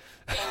die.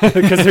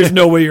 Because there's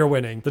no way you're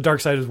winning. The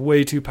dark side is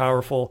way too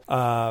powerful.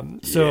 In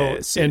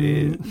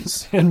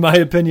my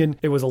opinion,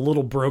 it was a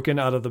little broken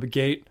out of the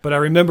gate. But I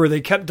remember they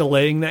kept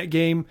delaying that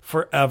game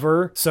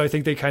forever. So I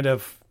think they kind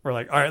of were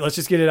like, all right, let's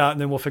just get it out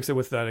and then we'll fix it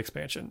with that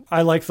expansion.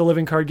 I like the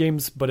living card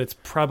games, but it's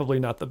probably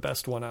not the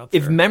best one out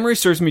there. If memory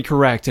serves me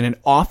correct, and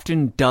it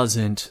often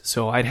doesn't,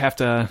 so I'd have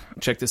to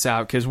check this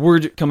out because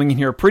we're coming in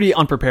here pretty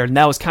unprepared, and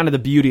that was kind of the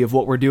beauty of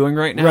what we're doing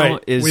right now.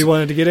 Right. We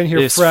wanted to get in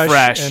here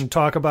fresh and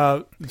talk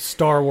about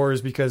Star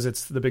Wars because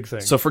it's the big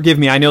thing. So forgive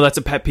me, I know that's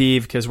a pet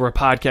peeve because we're a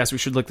podcast, we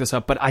should look this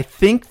up, but I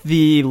think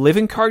the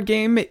living card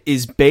game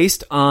is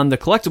based on the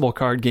collectible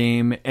card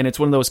game, and it's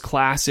one of those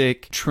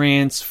classic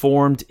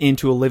transformed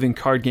into a living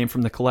card game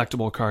from the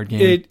collectible card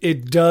game.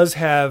 It does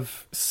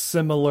have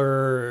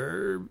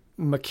similar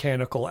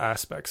mechanical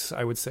aspects,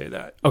 I would say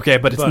that. Okay,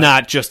 but it's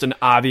not just an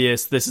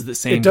obvious, this is the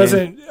same It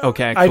doesn't... game.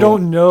 Okay, cool. I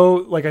don't know,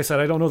 like I said,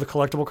 I don't know the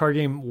collectible card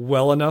game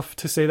well enough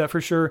to say that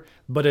for sure,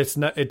 but it's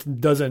not. It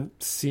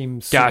doesn't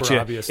seem super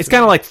obvious. It's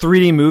kind of like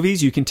 3D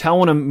movies. You can tell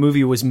when a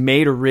movie was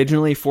made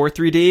originally for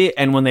 3D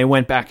and when they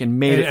went back and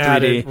made it 3D.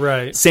 Added,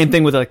 right. Same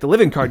thing with like the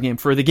living card game.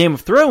 For the Game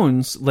of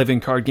Thrones living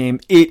card game,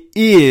 it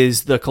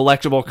is the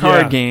collectible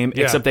card game,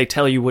 except they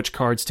tell you which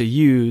cards to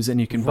use and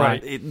you can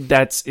buy.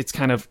 It's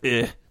kind of...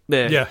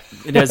 Yeah,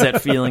 it has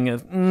that feeling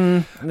of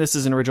this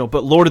isn't original.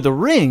 But Lord of the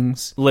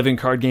Rings living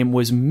card game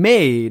was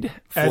made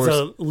as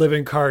a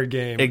living card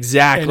game,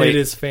 exactly, and it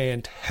is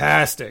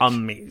fantastic,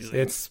 amazing.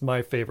 It's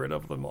my favorite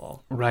of them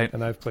all, right?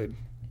 And I've played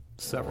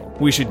several.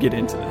 We should get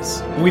into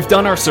this. We've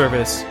done our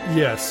service.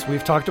 Yes,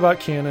 we've talked about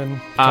canon,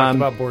 talked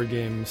about board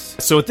games.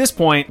 So at this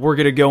point, we're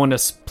going to go into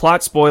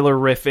plot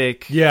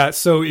spoilerific. Yeah,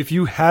 so if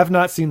you have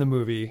not seen the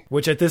movie,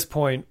 which at this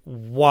point,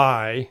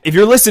 why? If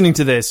you're listening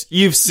to this,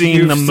 you've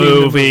seen the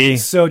movie.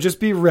 So just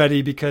be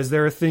ready because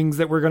there are things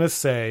that we're going to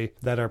say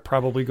that are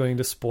probably going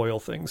to spoil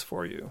things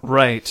for you.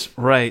 Right.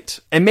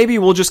 And maybe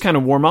we'll just kind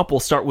of warm up. We'll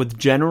start with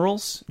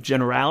generalities,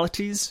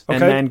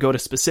 and then go to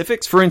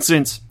specifics. For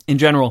instance, in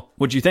general,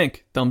 what'd you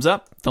think? Thumbs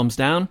up? Thumbs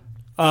down?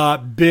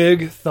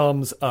 Big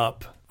thumbs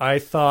up. I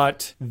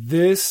thought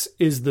this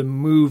is the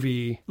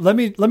movie. Let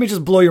me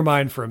just blow your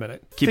mind for a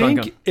minute. Keep on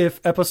going. If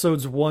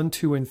episodes 1,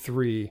 2, and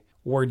 3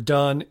 were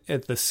done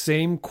at the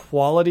same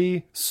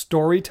quality,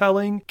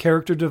 storytelling,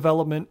 character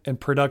development, and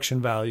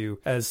production value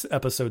as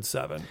episode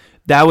 7.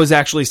 That was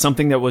actually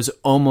something that was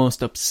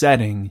almost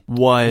upsetting.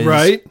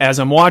 As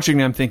I'm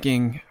watching, I'm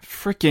thinking,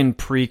 freaking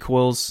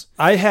prequels.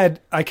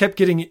 I kept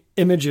getting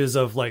images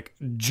of like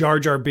Jar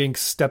Jar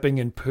Binks stepping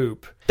in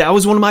poop. That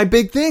was one of my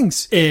big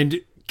things.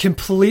 And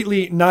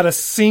completely not a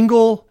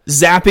single...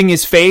 zapping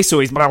his face so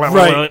he's...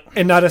 Right.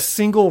 And not a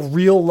single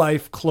real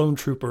life clone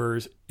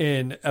troopers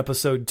in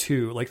episode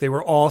 2. Like they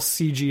were all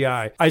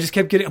CGI. I just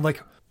kept getting... I'm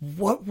like...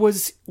 What were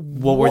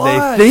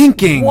they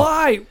thinking?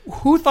 Why?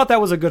 Who thought that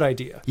was a good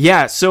idea?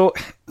 Yeah, so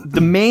the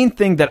main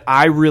thing that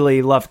I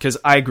really loved, because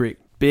I agree,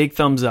 big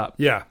thumbs up.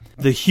 Yeah.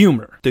 The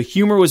humor. The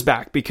humor was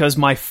back because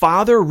my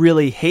father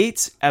really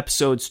hates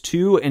episodes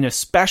 2 and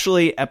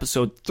especially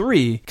episode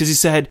 3 because he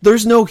said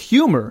there's no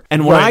humor.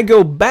 And when I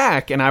go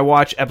back and I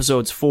watch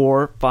episodes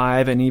 4,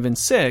 5, and even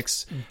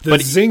 6, the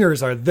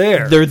zingers are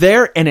there. They're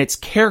there and it's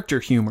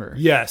character humor.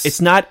 Yes. It's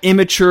not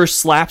immature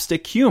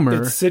slapstick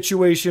humor. It's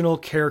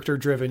situational,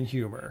 character-driven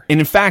humor. And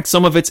in fact,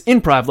 some of it's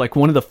improv. Like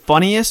one of the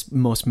funniest,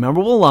 most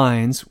memorable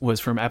lines was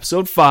from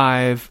episode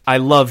 5, I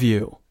love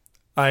you.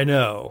 I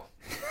know.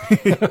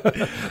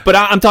 But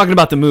I'm talking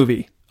about the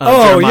movie.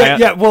 Jeremiah.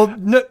 Yeah. Well,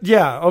 okay.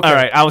 All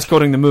right, I was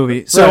quoting the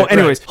movie. So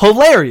anyways,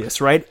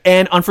 hilarious, right?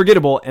 And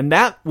unforgettable. And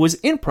that was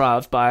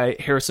improv by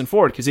Harrison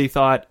Ford because he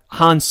thought,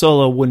 Han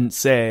Solo wouldn't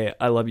say,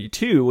 I love you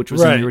too, which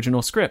was in Right. the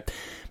original script.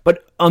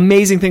 But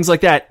amazing things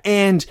like that.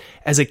 And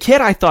as a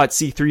kid, I thought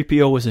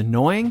C-3PO was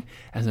annoying.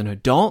 As an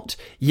adult,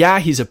 yeah,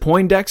 he's a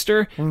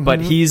Poindexter, but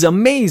he's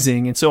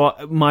amazing. And so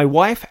my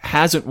wife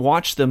hasn't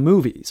watched the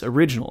movies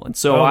original. And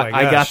so Oh my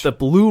I got gosh. the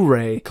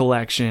Blu-ray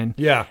collection.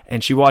 Yeah.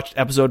 And she watched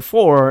episode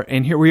 4,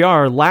 and here we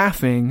are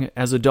laughing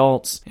as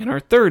adults in our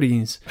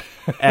 30s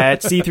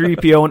at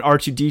C-3PO and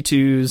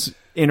R2-D2's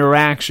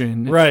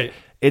interaction. Right.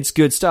 It's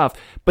good stuff.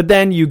 But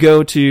then you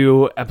go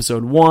to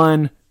episode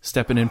 1,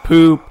 stepping in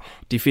poop,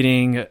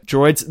 defeating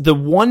droids. The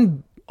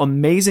one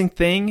amazing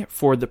thing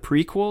for the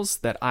prequels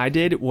that I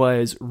did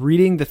was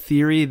reading the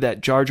theory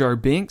that Jar Jar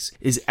Binks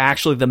is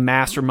actually the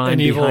mastermind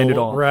behind it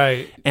all.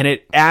 Right. And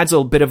it adds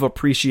a bit of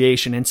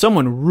appreciation. And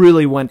someone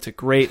really went to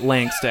great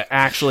lengths to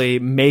actually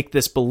make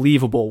this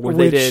believable, where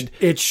they Which did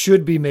it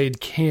should be made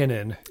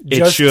canon It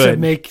just to should.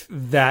 make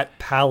that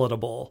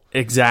palatable.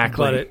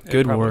 exactly. But it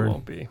Good probably word.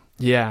 won't be.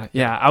 Yeah,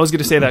 yeah. I was going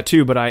to say that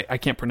too, but I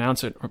can't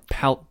pronounce it. Or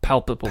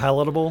palpable.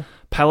 Palatable?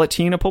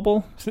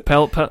 Palatinable?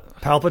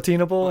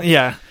 Palpatinable?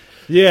 Yeah.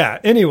 Yeah.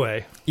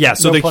 Anyway. Yeah,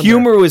 so No the pun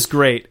humor was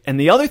great. And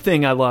the other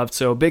thing I loved,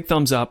 so big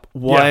thumbs up,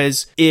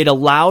 was it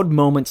allowed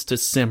moments to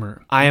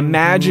simmer. I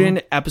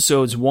imagine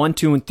episodes 1,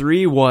 2, and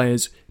 3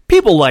 was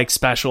people like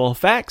special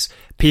effects,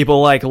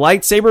 people like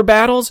lightsaber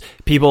battles,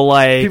 people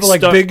like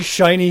big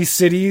shiny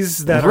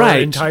cities that are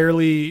Right.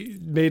 entirely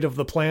made of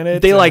the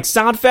planet. they and- like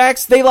sound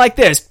effects, they like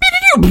this.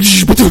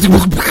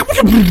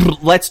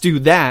 Let's do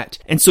that.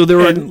 And so there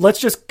were And let's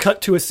just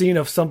cut to a scene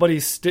of somebody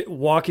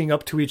walking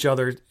up to each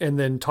other and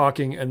then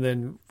talking and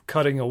then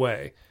cutting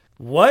away.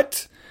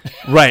 What?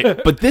 right,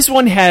 but this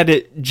one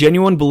had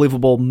genuine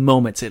believable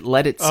moments. It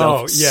let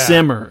itself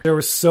simmer. There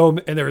were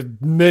there were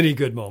many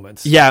good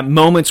moments. Yeah,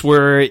 moments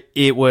where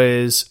it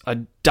was a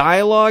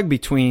dialogue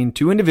between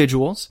two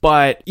individuals,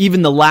 but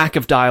even the lack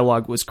of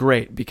dialogue was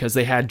great because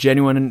they had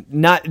genuine,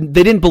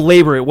 they didn't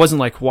belabor it. It wasn't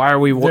like, why are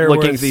we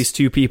looking at these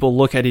two people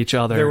look at each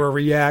other? There were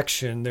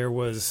reaction. There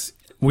was.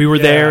 We were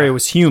there. It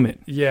was human.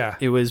 Yeah.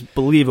 It was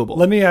believable.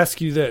 Let me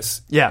ask you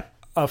this. Yeah.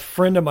 A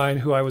friend of mine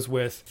who I was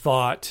with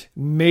thought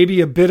maybe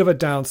a bit of a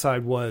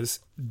downside was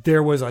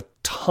there was a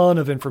ton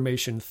of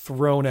information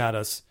thrown at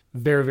us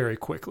very, very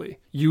quickly.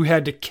 You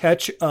had to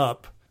catch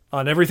up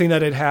on everything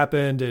that had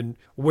happened and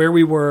where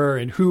we were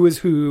and who was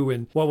who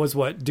and what was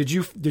what. Did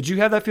you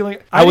have that feeling?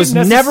 I was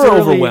didn't never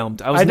necessarily-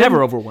 overwhelmed. I was didn't-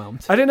 never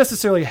overwhelmed. I didn't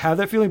necessarily have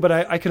that feeling, but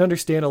I could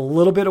understand a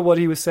little bit of what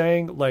he was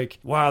saying. Like,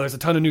 wow, there's a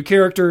ton of new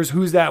characters.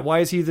 Who's that? Why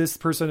is he this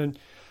person?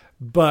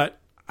 But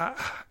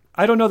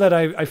I don't know that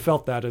I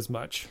felt that as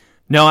much.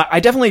 No, I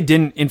definitely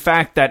didn't. In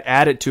fact, that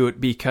added to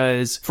it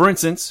because, for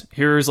instance,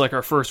 here's like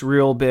our first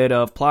real bit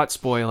of plot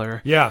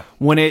spoiler. Yeah.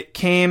 When it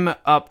came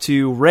up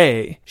to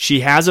Rey,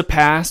 she has a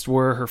past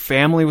where her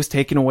family was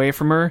taken away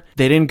from her.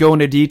 They didn't go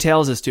into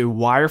details as to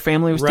why her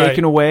family was Right.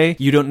 taken away.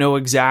 You don't know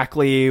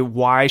exactly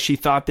why she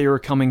thought they were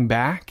coming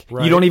back.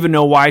 Right. You don't even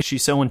know why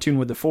she's so in tune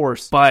with the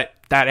Force. But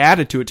that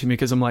added to it to me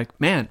because I'm like,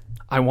 man,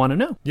 I want to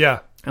know. Yeah.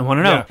 I want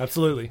to know. Yeah,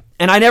 absolutely.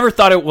 And I never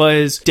thought it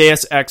was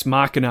Deus Ex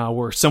Machina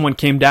where someone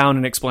came down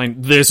and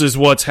explained, this is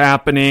what's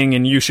happening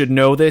and you should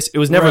know this. It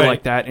was never Right.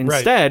 like that. Right.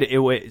 Instead,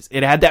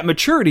 it had that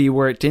maturity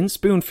where it didn't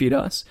spoon feed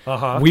us.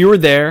 Uh-huh. We were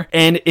there,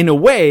 and in a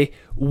way,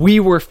 we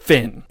were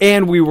Finn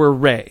and we were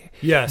Rey.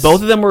 Yes.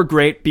 Both of them were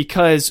great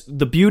because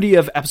the beauty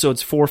of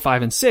episodes 4,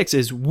 5, and 6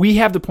 is we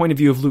have the point of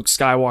view of Luke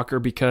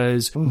Skywalker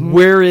because Mm-hmm.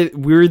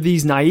 we're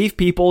these naive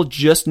people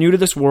just new to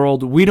this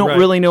world. We don't Right.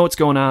 really know what's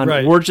going on.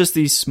 Right. We're just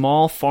these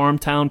small farm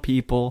town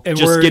people And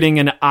just we're- getting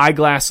an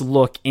eyeglass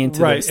look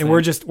into Right, this and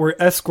thing. we're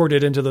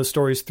escorted into those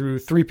stories through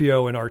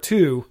 3PO and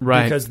R2,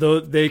 Right. Because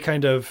they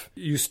kind of,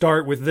 you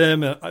start with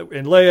them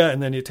and Leia,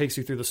 and then it takes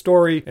you through the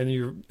story, and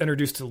you're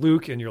introduced to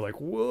Luke, and you're like,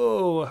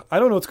 whoa, I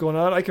don't know what's going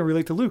on. I can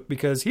relate to Luke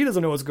because he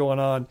doesn't know what's going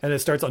on, and it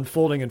starts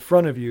unfolding in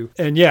front of you.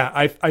 And yeah,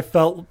 I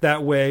felt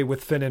that way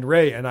with Finn and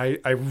Rey, and I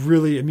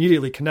really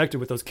immediately connected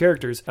with those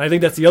characters. And I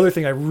think that's the other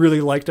thing I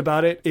really liked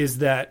about it is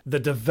that the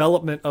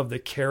development of the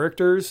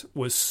characters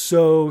was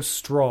so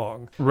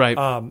strong. Right.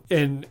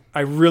 And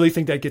I really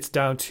think that gets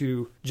down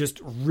to just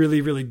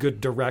really, really good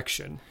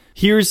direction.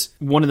 Here's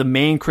one of the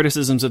main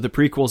criticisms of the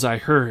prequels I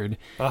heard.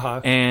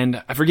 Uh-huh.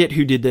 And I forget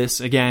who did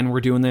this. Again,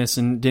 we're doing this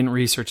and didn't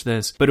research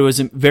this, but it was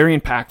very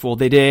impactful.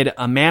 They did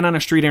a man on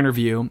a street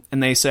interview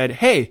and they said,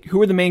 hey,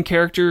 who are the main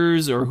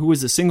characters or who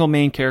is the single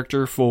main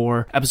character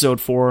for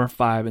episode 4,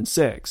 5, and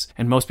 6?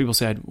 And most people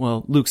said,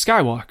 well, Luke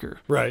Skywalker.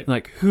 Right.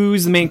 Like,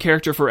 who's the main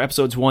character for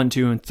episodes 1,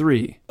 2, and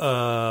 3?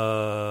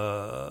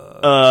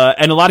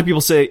 And a lot of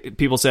people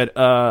said,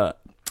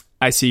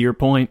 I see your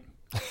point.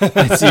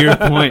 I see your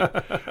point,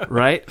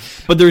 right?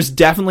 But there's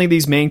definitely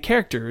these main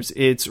characters.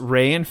 It's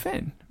Rey and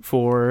Finn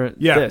for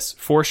this,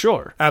 for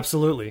sure.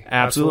 Absolutely.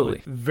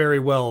 Very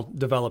well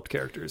developed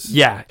characters.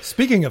 Yeah.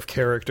 Speaking of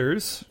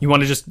characters, You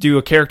want to just do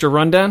a character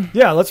rundown?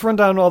 yeah, let's run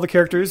down all the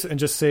characters and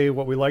just say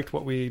what we liked,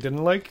 what we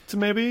didn't like to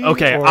maybe.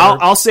 Okay, Or-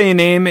 I'll say a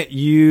name.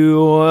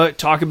 You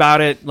talk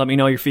about it. Let me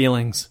know your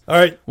feelings. All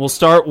right. We'll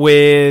start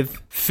with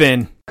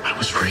Finn. I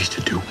was raised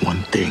to do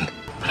one thing.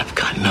 but I've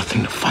got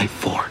nothing to fight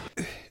for.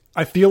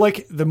 I feel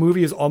like the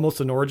movie is almost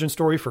an origin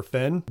story for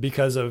Finn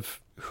because of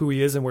who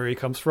he is and where he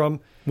comes from.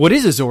 What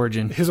is his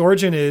origin? His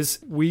origin is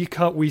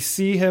we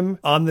see him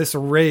on this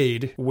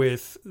raid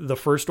with the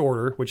First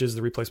Order, which is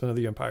the replacement of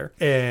the Empire,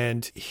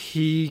 and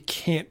he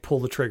can't pull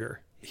the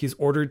trigger. He's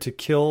ordered to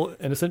kill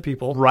innocent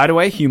people. Right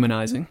away,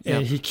 humanizing.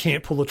 And he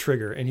can't pull the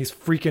trigger. And he's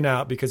freaking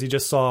out because he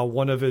just saw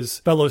one of his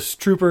fellow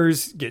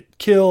troopers get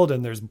killed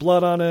and there's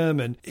blood on him.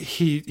 And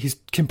he's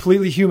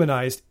completely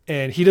humanized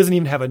and he doesn't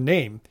even have a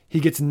name. He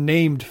gets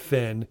named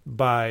Finn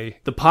by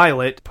the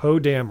pilot, Poe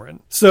Dameron.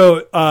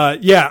 So,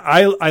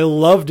 I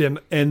loved him.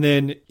 And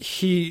then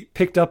he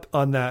picked up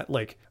on that,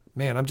 like,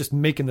 man, I'm just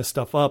making this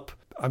stuff up.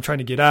 I'm trying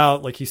to get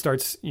out. Like he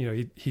starts,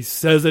 he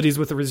says that he's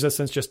with the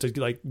Resistance just to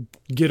like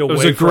get away. It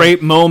was a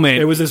great moment.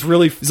 It was this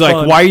really fun. He's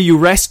like, why are you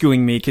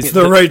rescuing me? It's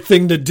the right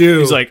thing to do.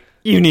 He's like,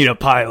 you need a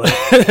pilot.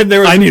 And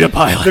I need a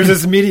pilot. There's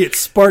this immediate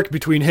spark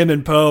between him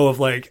and Poe of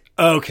like,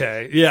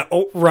 okay, yeah,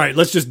 right,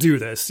 let's just do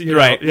this.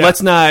 Right. Yeah.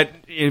 Let's not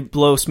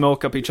blow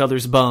smoke up each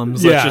other's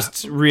bums. Let's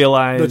just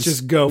realize. Let's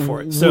just go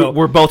for it. So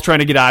we're both trying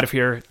to get out of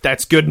here.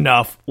 That's good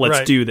enough.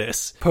 Let's do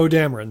this. Poe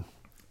Dameron.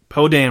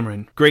 Poe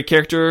Dameron. Great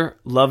character.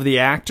 Love the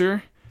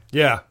actor.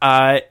 Yeah.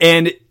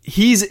 And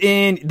he's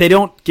in, they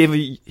don't give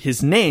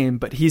his name,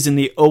 but he's in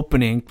the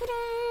opening,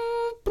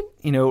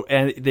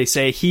 and they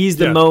say he's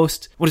the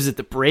most, what is it,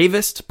 the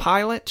bravest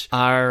pilot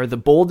or the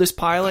boldest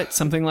pilot,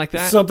 something like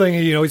that? Something,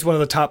 he's one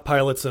of the top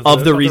pilots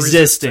of the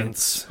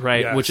Resistance,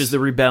 right? Yes. Which is the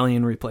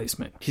rebellion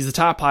replacement. He's the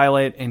top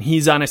pilot and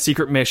he's on a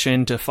secret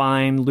mission to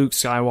find Luke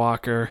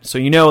Skywalker. So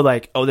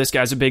this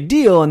guy's a big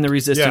deal in the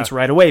Resistance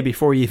right away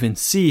before you even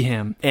see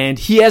him. And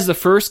he has the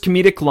first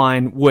comedic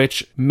line,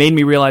 which made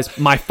me realize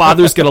my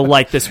father's going to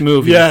like this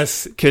movie.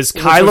 Yes. Because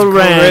Kylo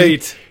Ren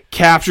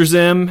captures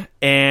him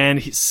and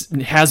he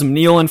has him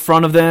kneel in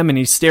front of them and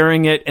he's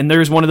staring at, and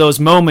there's one of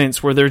those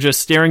moments where they're just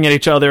staring at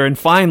each other and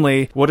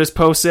finally, what does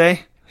Poe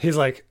say? He's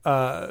like,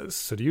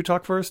 so do you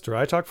talk first or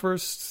I talk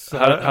first?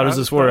 How does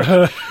this work?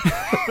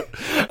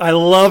 I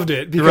loved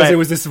it because it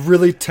was this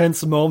really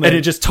tense moment. And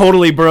it just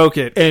totally broke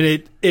it.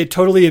 And it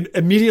totally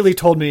immediately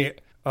told me,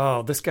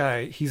 oh, this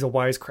guy, he's a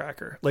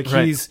wisecracker. Like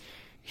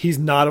he's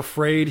not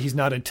afraid. He's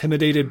not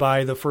intimidated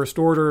by the First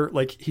Order.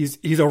 Like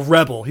he's a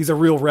rebel. He's a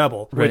real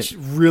rebel, which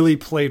really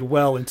played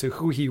well into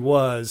who he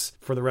was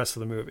for the rest of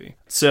the movie.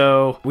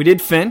 So we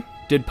did Finn,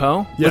 did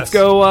Poe. Yes. Let's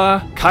go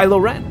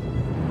Kylo Ren.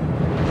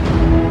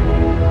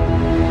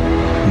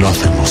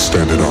 Nothing will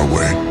stand in our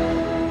way.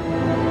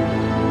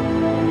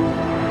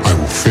 I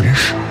will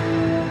finish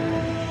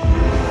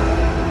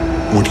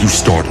what you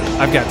started.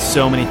 I've got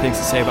so many things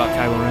to say about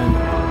Kylo Ren.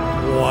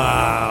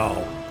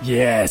 Wow.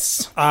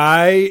 Yes.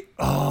 I'm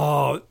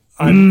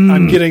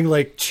getting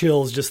like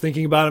chills just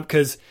thinking about him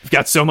because I've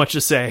got so much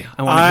to say.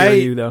 I want to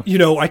hear you though.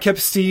 I kept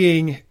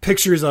seeing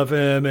pictures of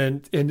him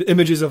and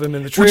images of him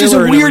in the trailer. Which is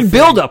a weird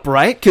build-up,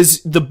 right?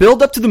 Because the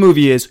build-up to the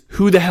movie is,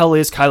 who the hell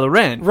is Kylo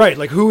Ren? Right,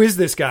 like who is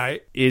this guy?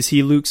 Is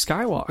he Luke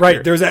Skywalker?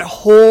 Right, there's that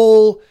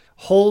whole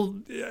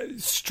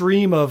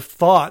stream of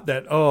thought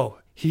that,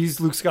 he's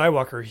Luke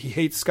Skywalker. He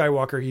hates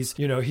Skywalker. He's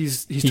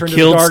turned to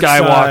the dark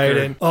side.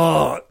 And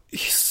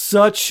he's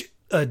such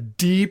a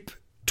deep,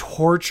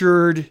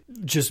 tortured,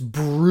 just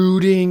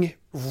brooding,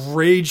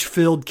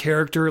 rage-filled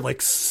character,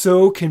 like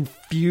so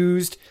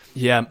confused.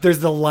 Yeah. There's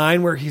the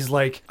line where he's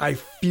like, I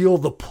feel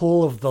the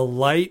pull of the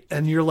light.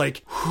 And you're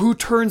like, who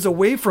turns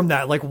away from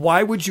that? Like,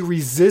 why would you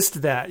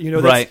resist that?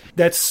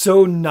 That's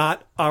so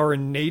not our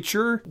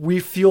nature. We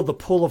feel the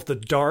pull of the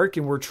dark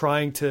and we're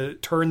trying to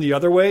turn the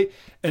other way.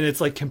 And it's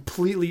like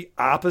completely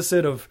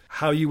opposite of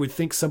how you would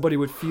think somebody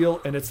would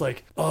feel. And it's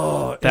like,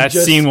 that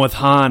scene with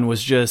Han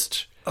was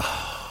just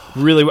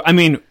really, I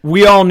mean,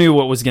 we all knew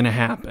what was going to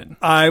happen.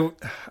 I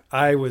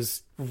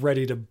was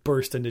ready to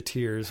burst into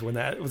tears when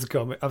that was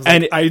coming. I was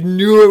like, I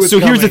knew it was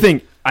coming. So here's the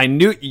thing.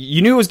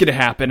 You knew it was going to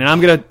happen, and I'm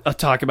going to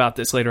talk about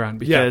this later on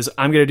because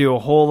I'm going to do a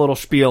whole little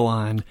spiel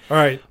on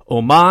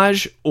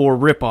homage or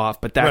ripoff,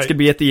 but that's going to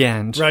be at the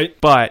end. Right.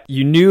 But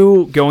you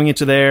knew going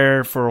into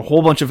there for a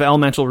whole bunch of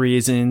elemental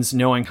reasons,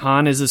 knowing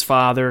Han is his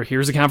father.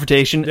 Here's a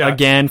confrontation.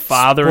 Again,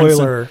 father and son.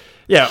 Spoiler.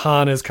 Yeah.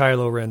 Han is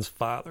Kylo Ren's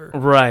father.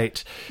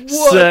 Right.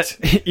 What?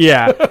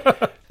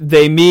 So,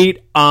 they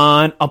meet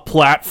on a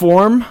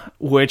platform,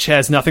 which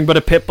has nothing but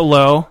a pit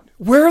below.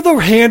 Where are the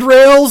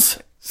handrails?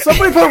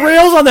 Somebody put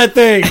rails on that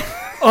thing.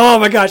 Oh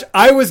my gosh.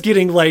 I was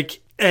getting like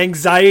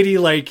anxiety,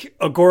 like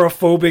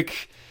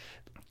agoraphobic,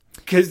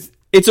 because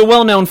it's a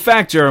well-known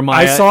fact,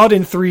 Jeremiah. I saw it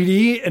in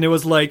 3D, and it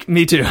was like...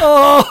 Me too.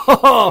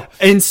 Oh!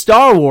 In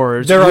Star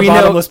Wars... There are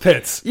bottomless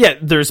pits. Yeah,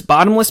 there's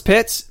bottomless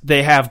pits.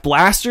 They have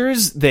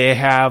blasters. They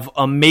have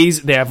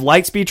They have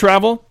light speed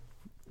travel.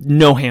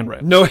 No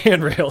handrails. No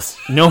handrails.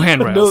 No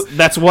handrails.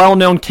 That's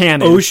well-known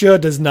canon. OSHA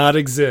does not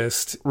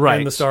exist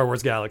in the Star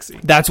Wars galaxy.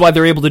 That's why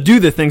they're able to do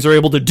the things they're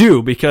able to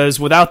do, because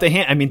without the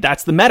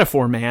that's the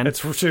metaphor, man. It's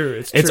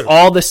true. It's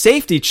all the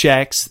safety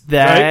checks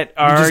that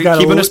are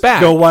keeping us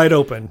back. Go wide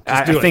open.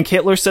 I think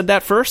Hitler said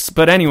that first,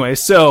 but anyway,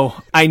 so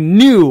I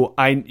knew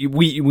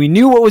we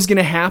knew what was going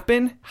to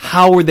happen.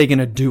 How were they going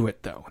to do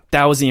it, though?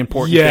 That was the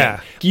important Yeah.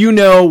 thing. You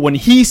know, when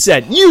he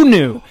said, you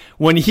knew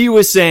when he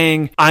was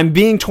saying, I'm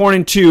being torn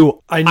in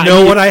two. I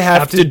know what I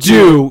have to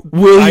do.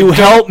 Will you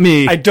help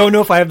me? I don't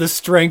know if I have the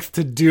strength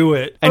to do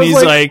it. And I was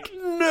he's like,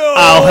 no.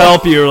 I'll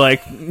help you.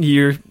 Like,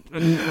 you're...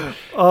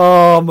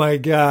 Oh my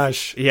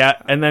gosh. Yeah,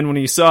 and then when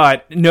he saw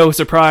it, no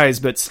surprise,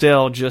 but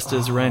still just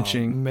as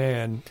wrenching.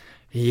 Man.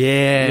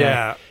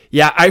 Yeah.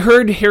 Yeah, I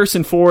heard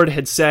Harrison Ford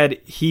had said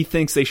he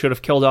thinks they should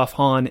have killed off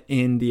Han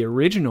in the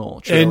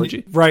original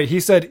trilogy. And, right. He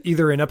said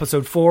either in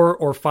episode 4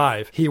 or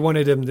 5, he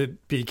wanted him to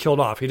be killed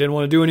off. He didn't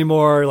want to do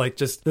anymore. Like,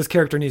 just this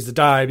character needs to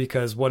die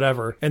because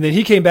whatever. And then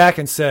he came back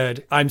and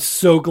said, I'm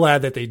so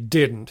glad that they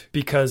didn't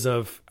because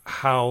of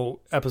how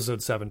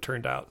episode 7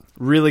 turned out.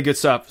 Really good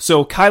stuff.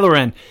 So, Kylo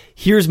Ren,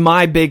 here's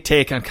my big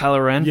take on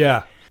Kylo Ren.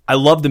 Yeah. I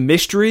love the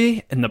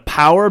mystery and the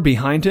power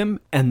behind him.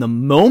 And the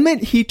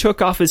moment he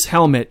took off his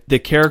helmet, the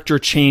character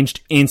changed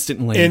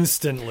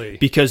instantly.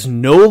 Because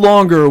no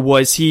longer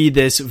was he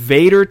this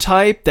Vader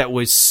type that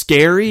was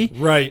scary.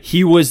 Right.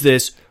 He was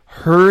this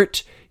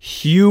hurt,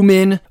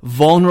 human,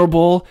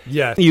 vulnerable.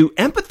 Yes. You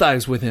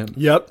empathize with him.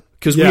 Yep.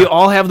 Because we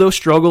all have those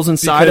struggles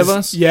inside of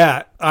us.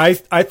 Yeah. I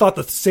thought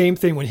the same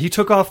thing. When he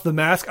took off the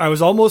mask, I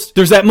was almost...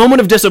 There's that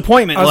moment of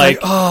disappointment. I was like,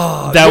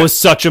 oh, that was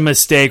such a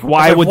mistake.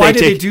 Why would why they did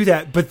take... they do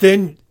that? But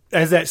then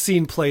as that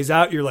scene plays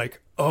out, you're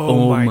like,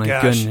 oh my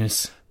gosh.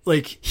 Goodness.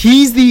 Like,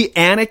 he's the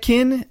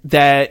Anakin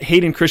that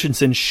Hayden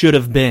Christensen should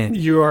have been.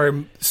 You are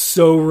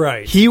so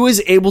right. He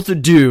was able to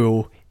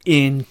do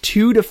in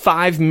 2 to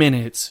 5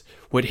 minutes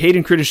what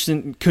Hayden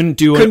Christensen couldn't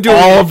do in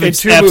all of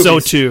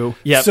episode 2.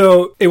 Yep.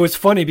 So it was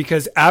funny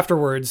because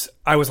afterwards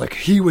I was like,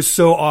 he was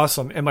so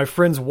awesome. And my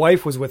friend's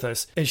wife was with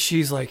us and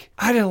she's like,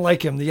 I didn't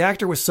like him. The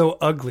actor was so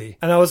ugly.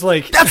 And I was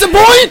like, that's the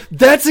point.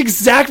 That's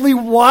exactly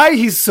why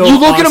he's so You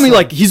look awesome. at him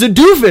like, he's a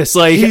doofus.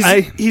 Like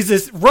he's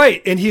this,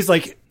 right. And he's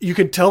like, you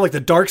can tell like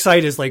the dark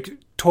side is like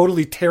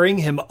totally tearing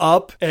him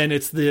up. And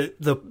it's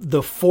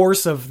the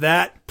force of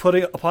that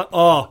putting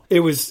upon, it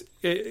was...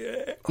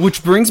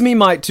 Which brings me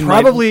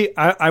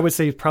I would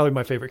say probably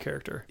my favorite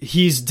character.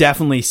 He's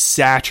definitely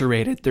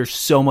saturated. There's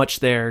so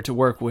much there to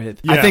work with.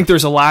 Yeah. I think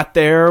there's a lot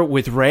there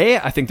with Rey.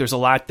 I think there's a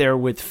lot there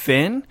with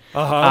Finn.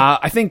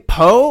 I think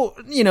Poe,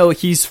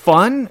 he's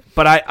fun,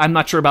 but I'm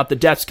not sure about the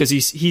depths because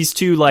he's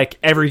too like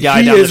every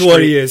guy down the street. He is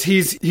what he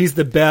is. He's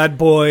the bad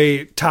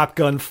boy Top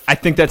Gun. I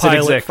think that's pilot,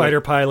 it exactly. Fighter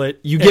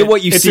pilot. You get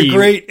what you see.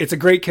 It's a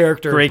great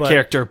character.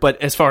 Character,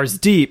 but as far as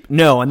deep,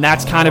 no, and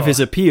that's kind of his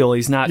appeal.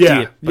 He's not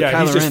deep. But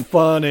he's just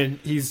fun and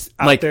he's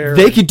out like there.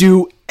 They could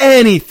do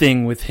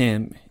anything with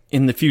him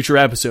in the future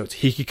episodes.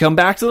 He could come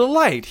back to the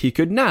light. He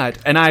could not.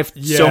 And I have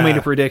so many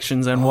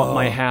predictions on what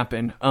might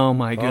happen. Oh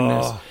my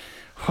goodness.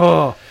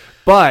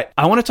 But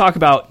I want to talk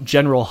about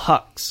General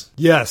Hux.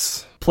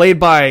 Yes.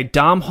 Played by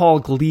Domhnall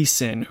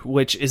Gleeson,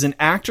 which is an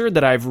actor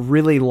that I've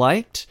really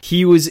liked.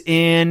 He was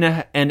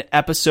in an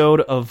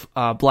episode of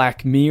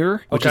Black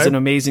Mirror, which is an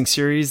amazing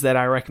series that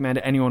I recommend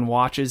anyone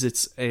watches.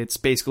 It's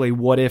basically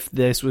what if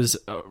this was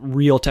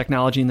real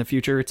technology in the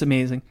future. It's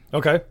amazing.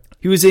 Okay.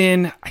 He was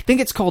in, I think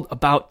it's called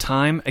About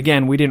Time.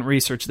 Again, we didn't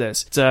research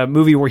this. It's a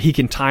movie where he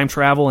can time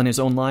travel in his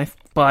own life.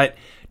 But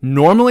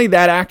normally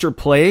that actor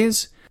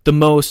plays the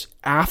most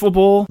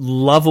affable,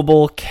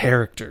 lovable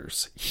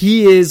characters.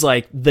 He is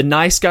like the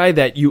nice guy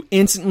that you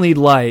instantly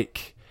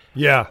like.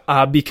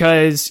 Yeah.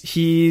 Because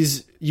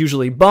he's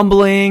usually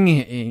bumbling,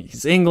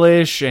 he's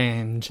English,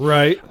 and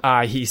right.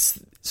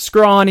 He's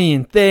scrawny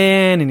and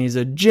thin, and he's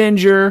a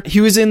ginger.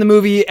 He was in the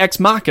movie Ex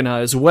Machina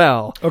as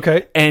well.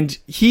 Okay. And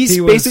he's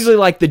basically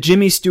like the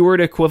Jimmy Stewart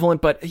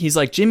equivalent, but he's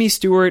like Jimmy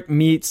Stewart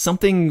meets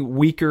something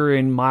weaker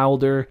and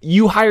milder.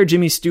 You hire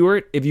Jimmy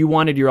Stewart if you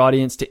wanted your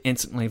audience to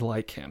instantly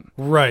like him.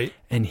 Right.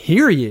 And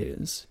here he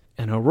is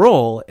in a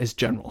role as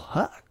General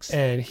Hux.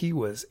 And he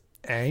was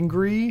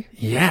angry.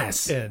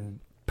 Yes. And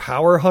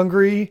power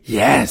hungry.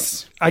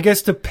 Yes. I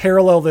guess to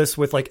parallel this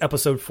with like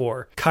episode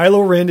 4,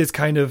 Kylo Ren is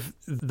kind of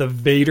the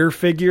Vader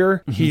figure.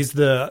 Mm-hmm. He's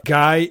the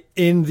guy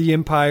in the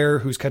Empire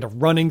who's kind of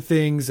running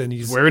things, and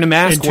he's wearing a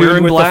mask, in tune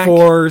wearing with black. the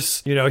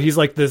Force. He's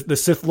like the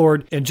Sith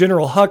Lord, and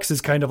General Hux is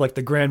kind of like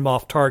the Grand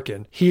Moff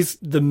Tarkin. He's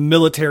the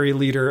military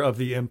leader of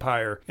the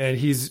Empire, and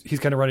he's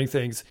kind of running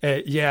things.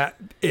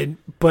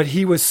 But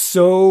he was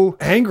so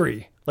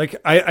angry. Like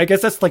I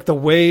guess that's like the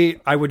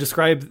way I would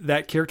describe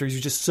that character. He's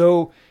just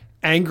so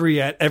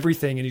angry at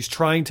everything, and he's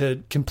trying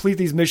to complete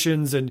these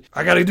missions, and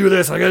I gotta do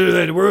this, I gotta do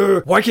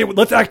that, why can't we,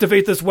 let's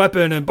activate this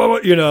weapon, and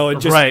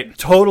and just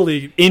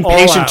totally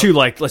impatient too,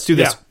 like let's do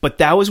this. Yeah. But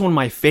that was one of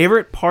my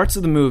favorite parts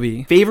of the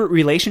movie. Favorite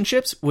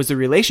relationships was the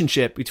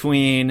relationship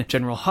between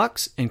General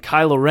Hux and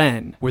Kylo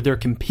Ren, where they're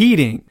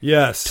competing.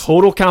 Yes.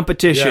 Total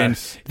competition.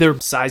 Yes. They're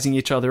sizing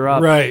each other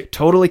up. Right.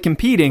 Totally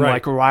competing Right.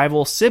 like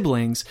rival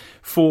siblings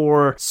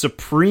for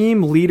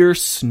Supreme Leader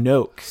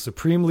Snoke.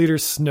 Supreme Leader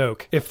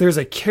Snoke. If there's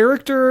a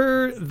character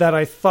that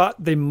I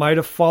thought they might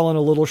have fallen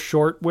a little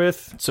short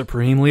with,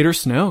 Supreme Leader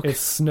Snoke.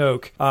 it's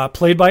Snoke.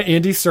 Played by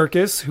Andy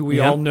Serkis, who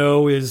we all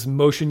know is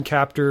motion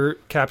capture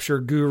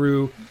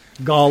guru,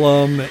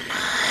 Gollum.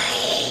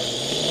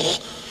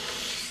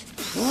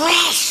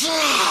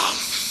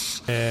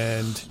 Precious.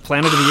 and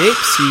Planet of the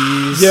Apes.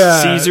 He's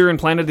Yeah. Caesar in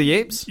Planet of the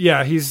Apes.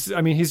 yeah, he's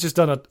just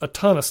done a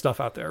ton of stuff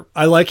out there.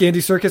 I like Andy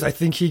Serkis. I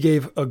think he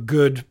gave a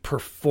good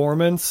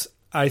performance.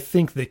 I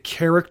think the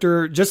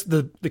character, just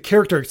the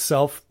character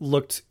itself,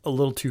 looked a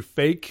little too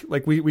fake.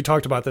 Like we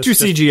talked about this. Too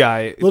just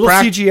CGI. Little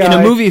CGI. In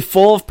a movie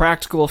full of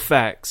practical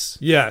effects.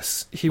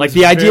 Yes. He Like was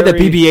the idea that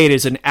very- BB-8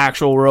 is an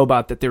actual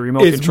robot that they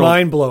remote is control.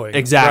 mind-blowing.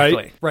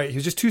 Exactly. Right? He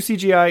was just too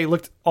CGI. He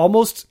looked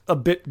almost a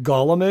bit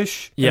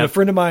Gollum-ish. Yep. And a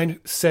friend of mine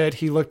said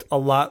he looked a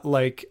lot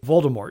like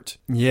Voldemort.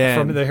 Yeah.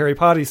 From the Harry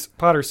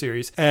Potter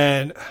series.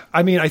 And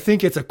I mean, I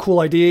think it's a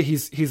cool idea.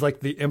 He's like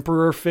the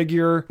emperor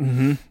figure.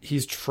 Mm-hmm.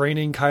 He's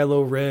training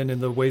Kylo Ren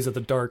in the ways of the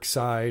dark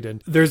side.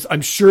 And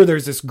I'm sure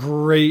there's this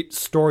great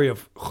story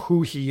of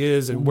who he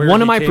is and where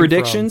One of he my came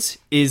predictions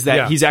is that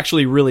Yeah. he's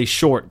actually really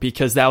short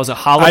because that was a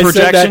hollow I said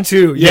that projection.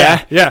 too.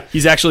 Yeah.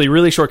 He's actually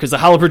really short because the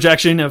hollow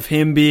projection of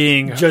him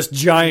being from. Just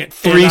giant.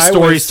 3 And I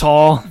stories was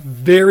tall.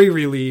 very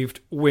relieved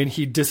when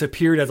he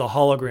disappeared as a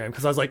hologram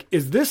because I was like,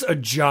 is this a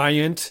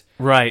giant?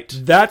 Right.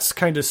 That's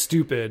kind of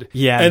stupid.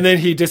 Yeah. And then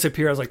he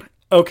disappeared. I was like,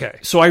 okay.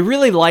 So I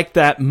really like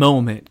that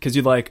moment because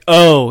you're like,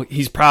 oh,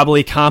 he's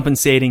probably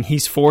compensating.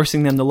 He's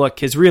forcing them to look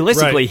because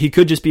realistically, Right. he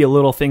could just be a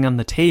little thing on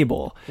the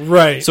table.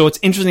 Right. So it's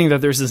interesting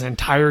that there's this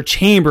entire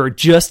chamber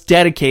just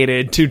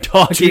dedicated to to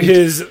talking.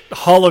 his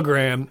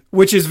hologram,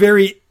 which is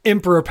very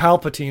Emperor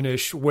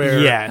Palpatine-ish, where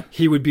Yeah.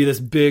 he would be this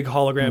big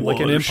hologram like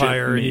an Worship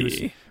empire. And he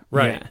was, me.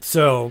 right. Yeah.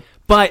 So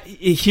But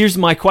here's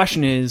my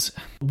question is,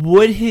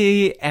 would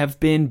he have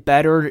been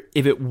better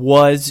if it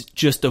was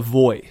just a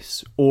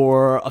voice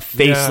or a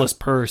faceless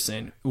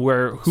person?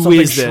 Who something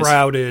is this?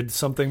 shrouded,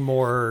 something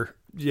more,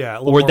 a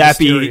little Or would more that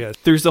mysterious.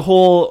 be, there's the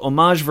whole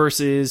homage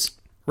versus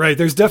Right.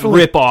 There's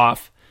definitely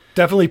rip-off.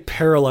 definitely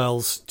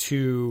parallels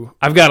to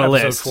I've got a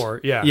episode list.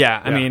 4. Yeah.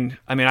 Yeah. I mean,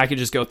 I could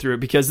just go through it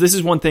because this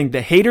is one thing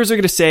the haters are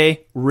going to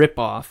say rip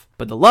off,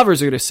 but the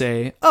lovers are going to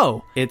say,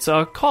 oh, it's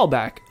a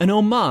callback, an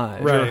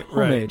homage, Right,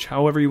 or homage,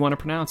 however you want to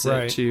pronounce it,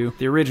 Right. to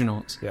the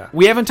originals. Yeah.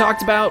 We haven't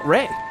talked about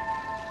Rey.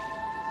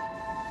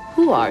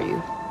 Who are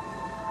you?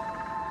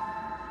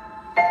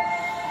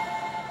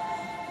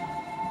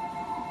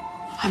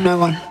 I'm no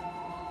one.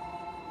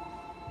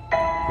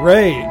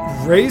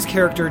 Rey's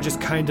character just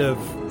kind of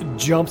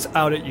jumps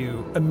out at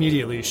you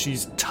immediately.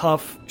 She's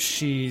tough.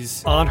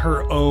 She's on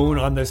her own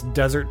on this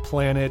desert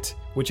planet,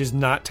 which is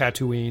not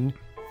Tatooine.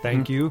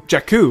 Thank you.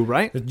 Jakku,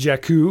 right?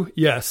 Jakku,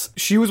 yes.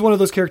 She was one of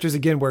those characters,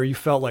 again, where you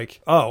felt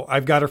like, oh,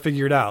 I've got her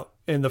figured out.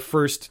 In the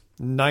first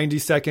 90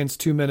 seconds,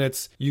 2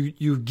 minutes,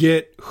 you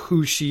get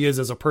who she is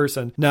as a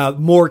person. Now,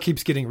 more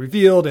keeps getting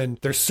revealed, and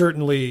there's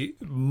certainly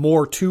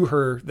more to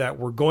her that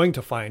we're going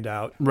to find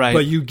out. Right.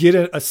 But you get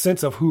a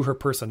sense of who her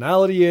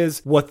personality is,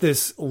 what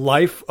this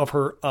life of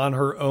her on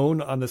her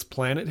own on this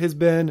planet has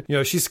been. You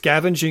know, she's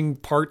scavenging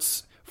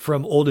parts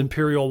from old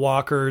Imperial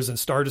walkers and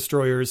Star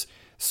Destroyers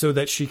so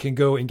that she can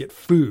go and get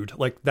food.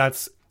 Like,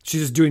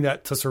 she's just doing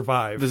that to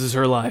survive. This is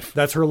her life.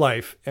 That's her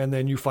life. And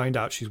then you find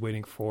out she's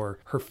waiting for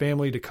her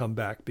family to come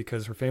back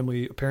because her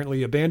family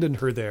apparently abandoned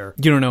her there.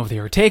 You don't know if they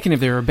were taken, if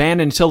they were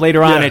abandoned, until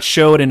later on Yeah. it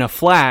showed in a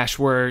flash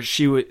where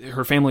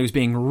her family was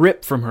being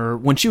ripped from her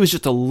when she was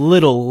just a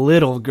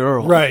little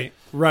girl.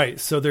 Right.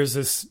 So there's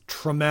this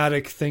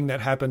traumatic thing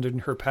that happened in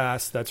her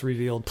past that's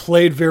revealed.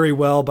 Played very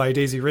well by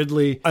Daisy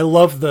Ridley. I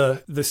love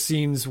the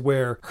scenes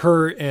where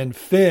her and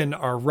Finn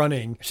are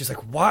running. She's like,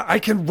 "Why? I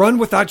can run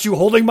without you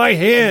holding my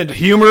hand."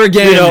 Humor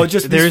again. You know,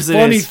 just There's these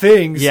funny this.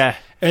 things. Yeah.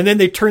 And then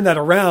they turn that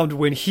around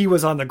when he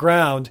was on the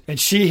ground and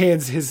she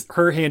hands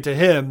her hand to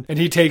him and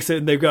he takes it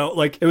and they go,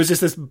 like, it was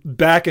just this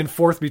back and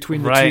forth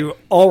between the Right. two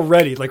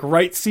already, like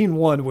right scene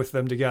one with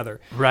them together.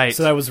 Right.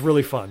 So that was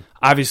really fun.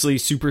 Obviously,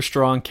 super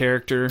strong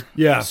character.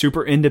 Yeah.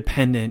 Super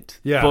independent.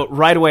 Yeah. But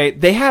right away,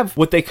 they have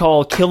what they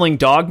call killing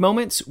dog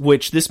moments,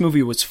 which this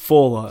movie was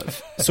full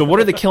of. So what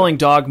are the killing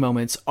dog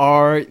moments?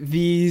 Are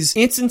these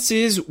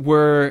instances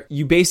where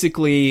you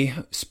basically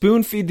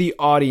spoon feed the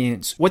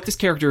audience what this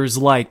character is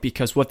like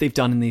because what they've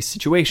done in these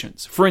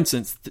situations. For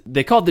instance,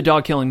 they called the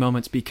dog killing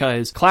moments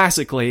because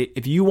classically,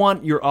 if you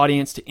want your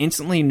audience to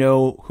instantly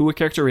know who a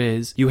character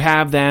is, you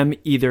have them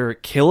either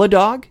kill a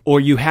dog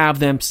or you have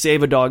them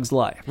save a dog's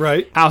life.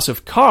 Right. House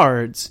of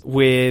Cards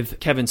with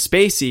Kevin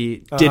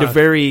Spacey did a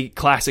very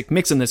classic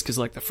mix in this because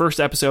like the first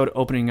episode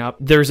opening up,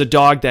 there's a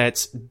dog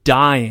that's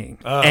dying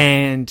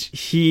and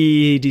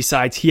he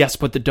decides he has to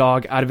put the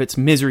dog out of its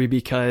misery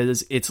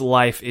because its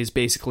life is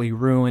basically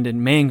ruined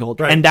and mangled.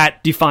 Right. And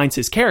that defines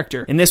his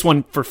character. In this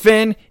one, for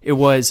Finn, it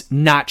was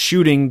not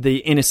shooting the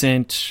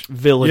innocent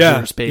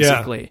villagers,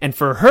 basically. And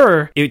for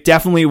her, it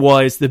definitely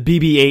was the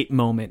BB-8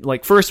 moment.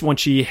 Like first, when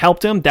she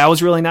helped him, that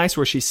was really nice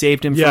where she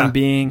saved him from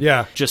being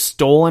just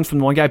stolen from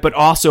the one guy. But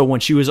also when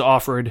she was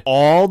offered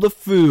all the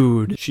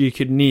food she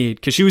could need,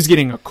 because she was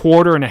getting a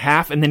quarter and a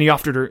half, and then he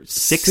offered her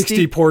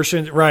 60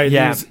 portions. Right.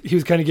 Yeah. He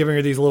was kind of giving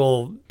her these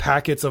little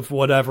packets of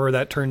whatever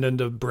that turned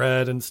into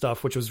bread and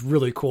stuff, which was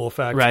really cool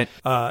effect. Right.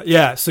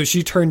 So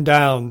she turned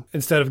down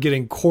instead of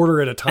getting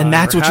quarter at a time. And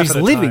that's or what half she's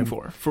at a living time.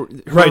 for her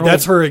Right, whole-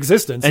 that's her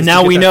existence. And is to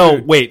now get we that know,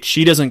 food. wait,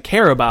 she doesn't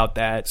care about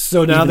that.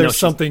 So now even though there's she's-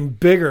 something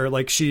bigger.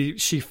 Like she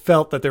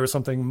felt that there was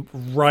something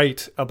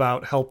right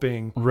about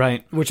helping,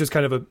 Right. which is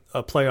kind of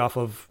a play off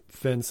of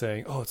Finn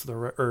saying, "Oh, it's the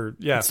right," or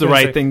yeah, It's the Finn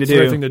right saying, thing to "It's the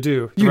do." right thing to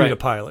do. You Right. need a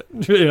pilot,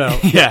 you know.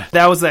 Yeah,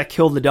 that was that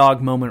kill the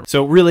dog moment.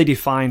 So it really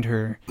defined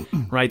her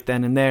right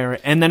then and there.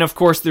 And then, of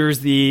course, there's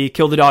the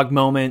kill the dog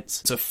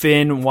moments. So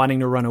Finn wanting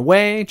to run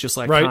away, just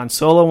like Right. Han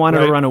Solo wanted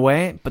Right. to run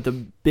away. But the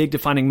big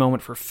defining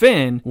moment for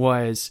Finn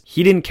was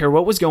he didn't care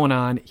what was going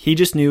on. He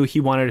just knew he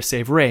wanted to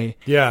save Rey.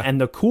 Yeah.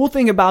 And the cool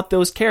thing about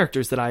those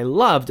characters that I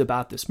loved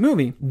about this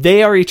movie,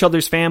 they are each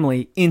other's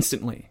family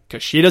instantly.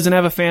 Because she doesn't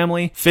have a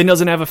family, Finn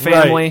doesn't have a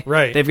family.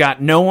 Right. They've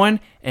got no one,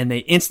 and they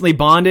instantly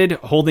bonded,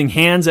 holding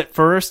hands at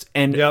first.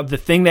 And Yep. the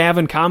thing they have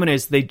in common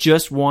is they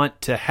just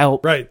want to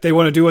help. Right, they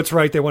want to do what's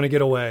right. They want to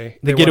get away.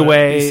 They They get wanna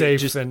away, be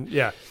safe, just- and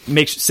yeah,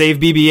 Save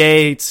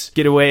BB-8,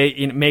 get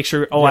away, make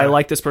sure, I Yeah.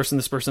 like this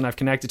person I've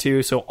connected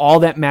to. So all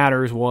that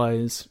matters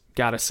was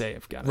gotta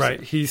save.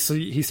 right. He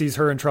sees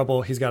her in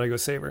trouble. He's got to go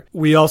save her.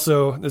 We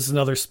also, this is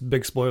another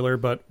big spoiler,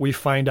 but we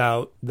find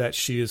out that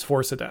she is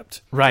Force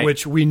adept, Right.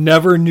 Which we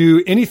never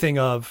knew anything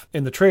of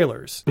in the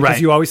trailers, because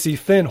Right. you always see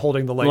Finn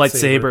holding the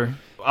Lightsaber.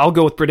 I'll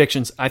go with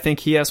predictions. I think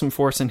he has some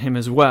force in him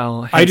as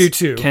well. I do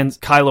Hence, too.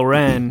 Kylo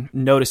Ren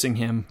noticing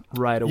him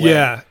right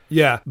away.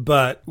 Yeah.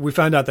 But we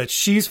found out that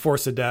she's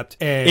Force adept,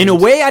 and In a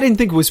way, I didn't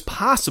think it was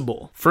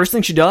possible. First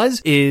thing she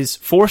does is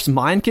force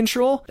mind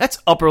control. That's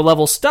upper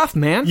level stuff,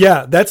 man.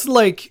 yeah, that's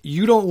like,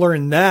 you don't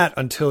learn that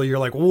until you're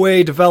like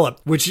way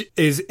developed, which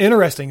is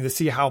interesting to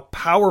see how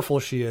powerful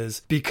she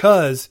is,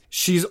 because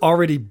she's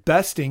already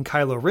besting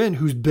Kylo Ren,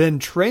 who's been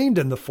trained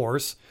in the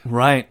Force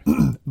Right.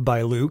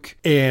 by Luke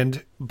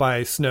and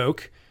by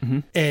Snoke. Mm-hmm.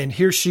 And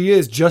here she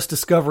is just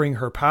discovering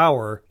her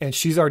power, and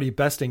she's already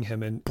besting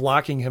him and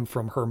blocking him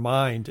from her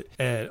mind.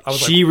 And I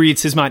was She like,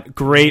 reads his mind.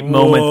 Great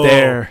moment whoa.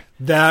 there.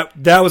 That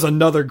was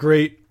another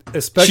great,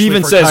 especially She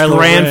even for says Kylo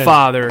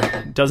grandfather,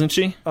 doesn't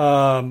she?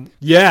 Ren.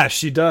 Yeah,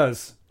 she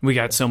does. We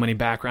got so many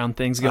background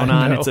things going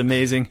I on. know. It's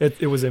amazing.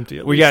 It was empty.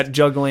 At We least. got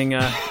juggling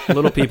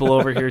little people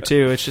over here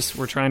too. It's just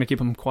we're trying to keep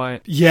them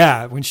quiet.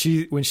 Yeah, when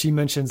she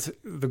mentions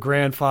the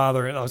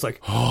grandfather, and I was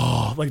like,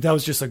 oh, like that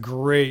was just a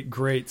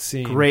great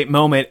scene. Great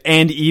moment.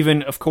 And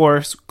even, of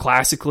course,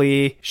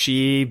 classically,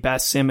 she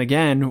bests him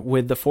again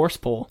with the force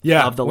pull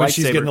Yeah, of the when lightsaber.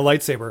 she's getting the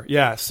lightsaber.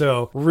 Yeah,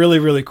 so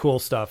really cool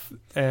stuff,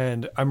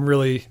 and I'm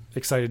really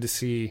excited to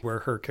see where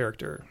her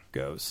character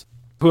goes.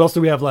 Who else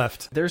do we have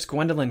left? There's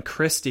Gwendolyn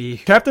Christie.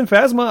 Captain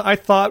Phasma, I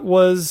thought,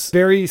 was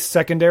very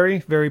secondary,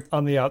 very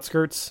on the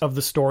outskirts of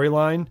the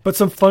storyline, but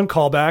some fun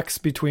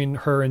callbacks between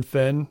her and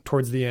Finn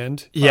towards the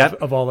end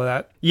Yep. of all of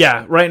that.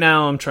 Yeah, right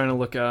now I'm trying to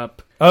look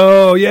up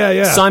Oh,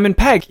 yeah. Simon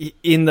Pegg.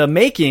 In the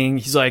making,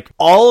 he's like,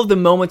 all of the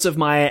moments of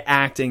my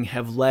acting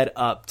have led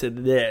up to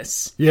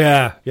this.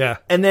 Yeah.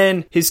 And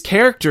then his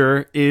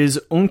character is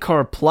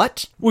Unkar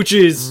Plutt, which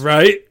is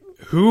Right?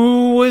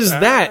 who was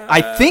that?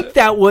 I think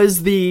that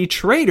was the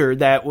trader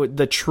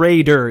the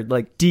trader,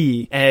 like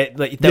D, that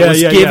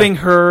was giving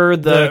her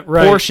the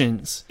Right.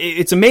 portions.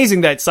 It's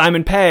amazing that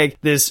Simon Pegg,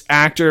 this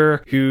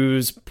actor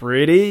who's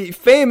pretty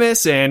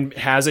famous and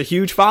has a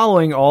huge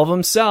following all of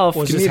himself,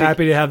 Was just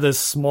happy to have this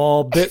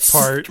small bit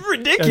part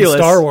ridiculous. in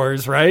Star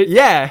Wars, right?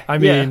 Yeah. I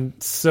mean,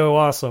 so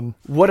awesome.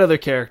 What other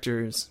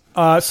characters?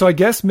 So I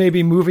guess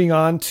maybe moving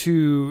on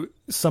to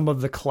some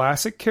of the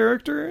classic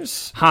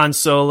characters. Han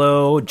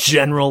Solo,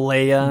 General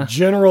Leia,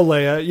 General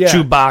Leia, yeah.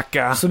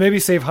 Chewbacca. So maybe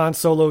save Han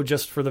Solo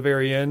just for the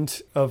very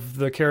end of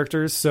the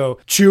characters. So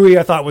Chewie,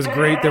 I thought was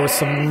great. There was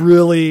some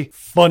really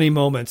funny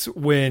moments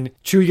when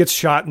Chewie gets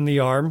shot in the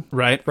arm.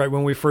 Right.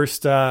 When we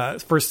first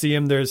see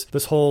him, there's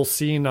this whole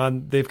scene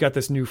on, they've got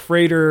this new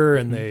freighter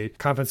and they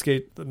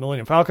confiscate the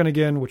Millennium Falcon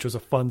again, which was a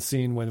fun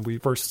scene when we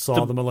first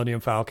saw the Millennium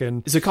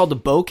Falcon. Is it called the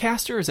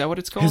Bowcaster? Is that what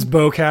it's called? His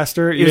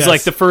bowcaster. It was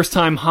like the first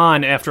time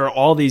Han, after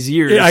all these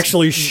years, It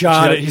actually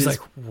shot it. He's his- like,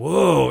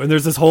 whoa. And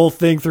there's this whole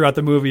thing throughout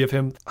the movie of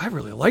him, I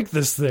really like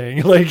this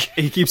thing. Like,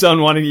 he keeps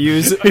on wanting to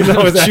use He's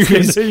always asking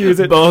Chewie's to use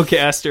it.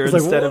 Bowcaster it's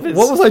like, instead of his.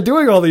 what was I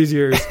doing all these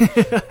years?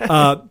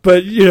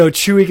 But,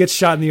 Chewie gets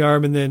shot in the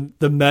arm and then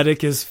the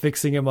medic is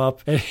fixing him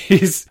up and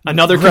he's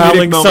Another comedic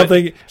growling moment.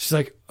 something. She's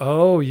like,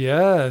 oh,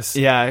 yes.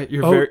 Yeah,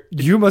 you're Oh, very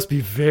you must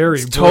be very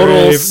total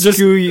brave.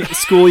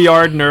 Just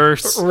schoolyard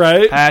nurse,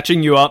 Right?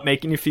 Patching you up,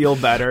 making you feel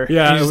better.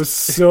 Yeah, You it was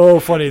so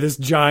funny. This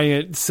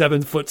giant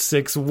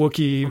 7'6"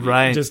 Wookiee,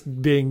 Right.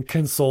 just being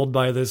consoled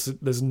by this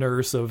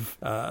nurse of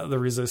the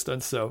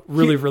Resistance. So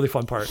really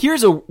fun part.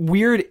 Here's a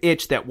weird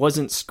itch that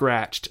wasn't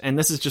scratched, and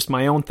this is just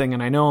my own thing,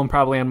 and I know I'm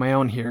probably on my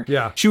own here.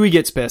 Yeah. Chewie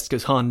gets pissed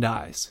because Han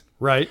dies.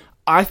 Right?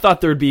 I thought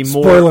there'd be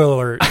more. Spoiler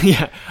alert.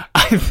 Yeah,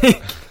 I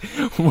think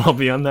Well,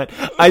 beyond that,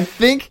 I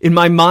think in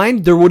my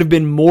mind there would have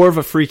been more of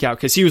a freak out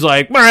because he was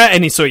like,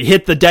 and so he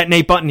hit the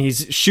detonate button.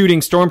 He's shooting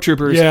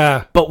stormtroopers.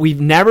 Yeah. But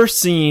we've never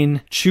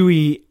seen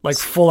Chewie Like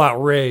full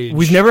out rage.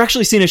 We've never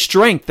actually seen his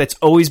strength that's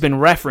always been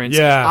referenced.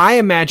 Yeah. I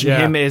imagine Yeah.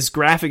 him, as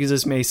graphic as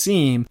this may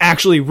seem,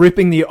 actually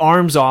ripping the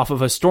arms off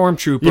of a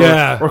stormtrooper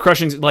Yeah. or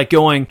crushing, like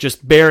going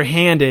just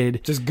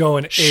barehanded, just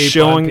going ape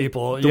showing on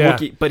people. the Yeah.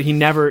 Wookiee, but he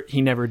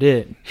never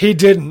did. He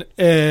didn't.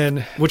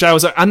 And Which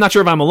I'm not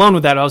sure if I'm alone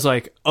with that. I was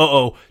like,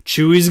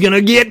 Chewie's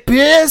gonna get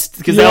pissed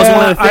because that was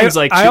one of the things.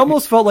 I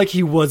almost felt like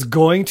he was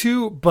going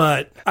to,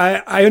 but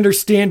I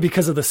understand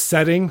because of the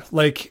setting.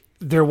 Like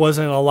there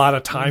wasn't a lot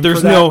of time. There's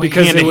for that no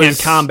because hand-to-hand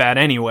combat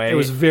anyway. It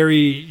was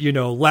very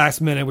last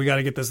minute. We got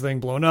to get this thing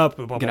blown up.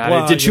 Blah, blah,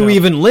 blah, Did Chewie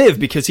even live?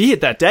 Because he hit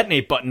that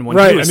detonate button when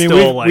right. he was I mean,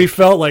 still we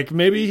felt like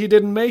maybe he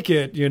didn't make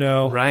it.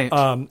 Right.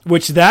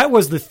 Which that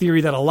was the theory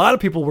that a lot of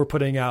people were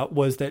putting out,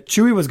 was that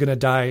Chewie was going to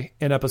die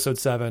in Episode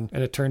 7,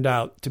 and it turned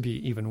out to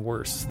be even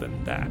worse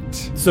than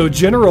that. So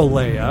General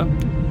Leia,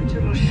 A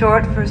little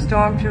short for a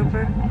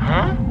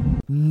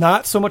stormtrooper.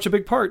 not so much a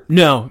big part.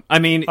 No, I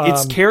mean,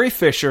 it's Carrie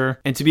Fisher,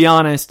 and to be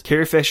honest,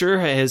 Carrie Fisher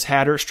has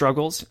had her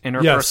struggles in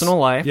her Yes. personal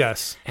life.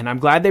 Yes. And I'm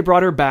glad they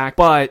brought her back,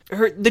 but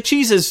the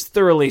cheese has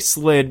thoroughly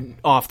slid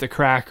off the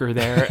cracker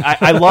there.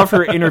 I love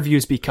her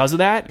interviews because of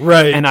that.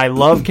 Right. And I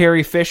love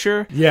Carrie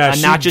Fisher. Yeah,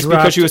 she not just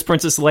dropped- because she was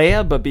Princess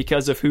Leia, but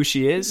because of who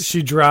she is.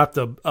 She dropped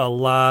a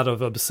lot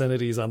of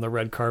obscenities on the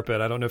red carpet.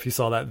 I don't know if you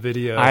saw that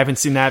video. I haven't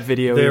seen that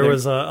video There either.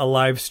 was a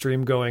live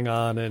stream going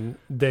on, and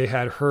they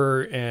had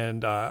her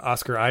and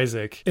Oscar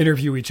Isaac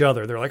interview each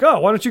other. They're like, why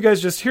don't you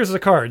guys here's the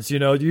cards, you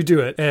do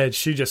it. And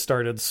she just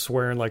started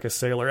swearing like a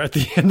sailor at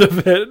the end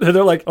of it. And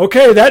they're like,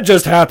 okay, that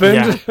just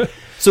happened. Yeah.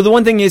 So the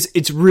one thing is,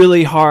 it's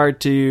really hard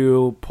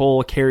to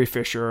pull Carrie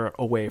Fisher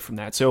away from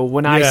that. So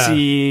when I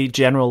see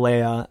General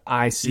Leia,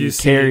 I see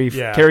Carrie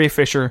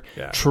Fisher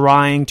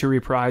trying to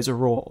reprise a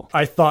role.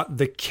 I thought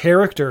the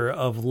character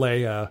of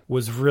Leia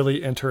was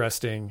really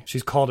interesting.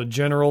 She's called a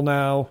general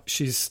now.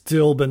 She's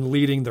still been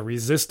leading the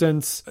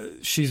resistance.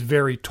 She's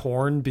very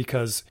torn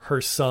because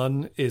her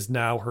son is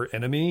now her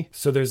enemy.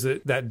 So there's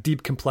that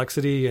deep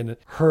complexity, and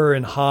her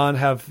and Han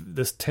have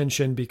this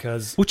tension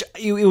because... Which,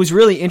 it was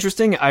really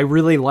interesting. I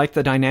really liked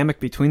the dynamic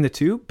between the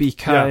two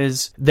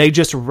because they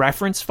just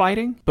reference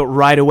fighting, but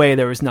right away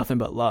there was nothing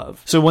but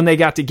love. So when they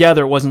got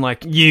together, it wasn't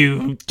like,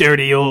 you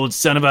dirty old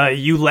son of a,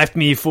 you left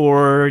me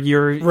for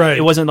your... Right.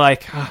 It wasn't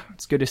like,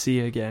 it's good to see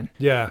you again.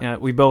 Yeah.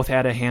 We both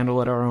had to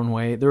handle it our own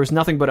way. There was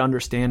nothing but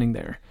understanding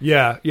there.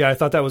 Yeah, I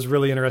thought that was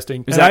really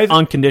interesting. It was that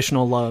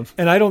unconditional love.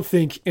 And I don't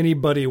think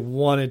anybody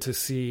wanted to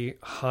see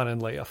Han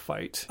and Leia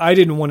fight. I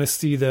didn't want to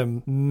see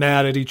them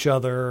mad at each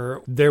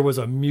other. There was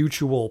a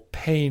mutual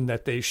pain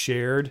that they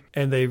shared,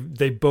 and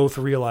they both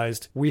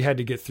realized we had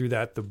to get through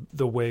that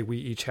the way we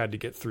each had to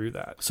get through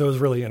that. So it was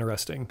really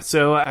interesting.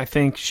 So I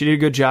think she did a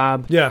good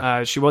job.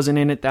 Yeah. She wasn't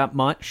in it that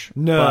much.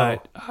 No.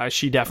 But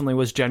she definitely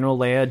was General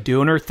Leia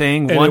doing her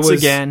thing And once it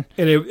was, again.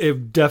 And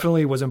it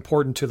definitely was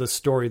important to the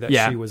story that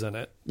she was in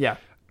it. Yeah.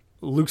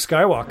 Luke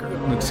Skywalker.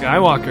 Luke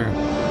Skywalker.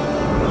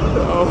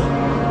 No.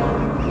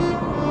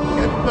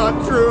 It's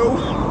not true.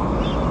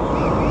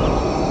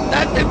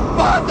 That's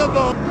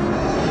impossible.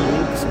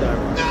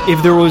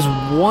 If there was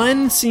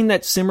one scene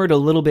that simmered a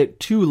little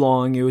bit too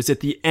long, it was at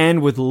the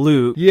end with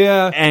Luke.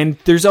 Yeah. And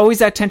there's always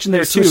that tension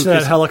there, too. Switched to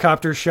that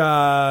helicopter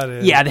shot.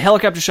 And Yeah, the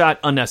helicopter shot,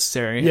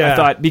 unnecessary. Yeah. I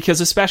thought,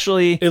 because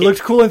especially... It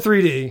looked cool in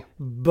 3D,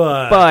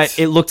 but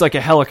it looked like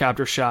a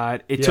helicopter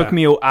shot. It took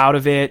me out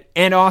of it.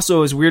 And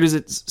also, as weird as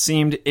it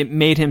seemed, it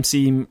made him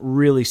seem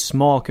really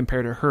small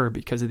compared to her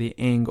because of the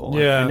angle.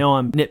 Yeah. I know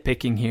I'm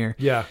nitpicking here.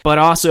 Yeah. But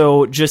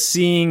also, just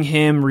seeing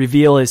him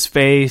reveal his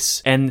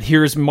face, and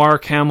here's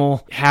Mark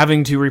Hamill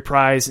having to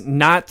reprise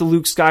not the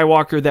Luke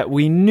Skywalker that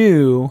we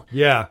knew,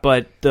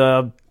 but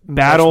the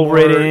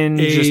battle-ridden,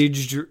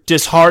 aged,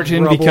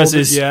 disheartened because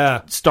his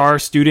yeah. star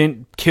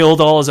student killed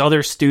all his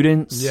other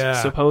students,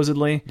 Yeah.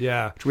 supposedly.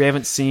 Yeah. Which we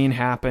haven't seen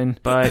happen.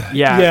 But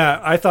yeah.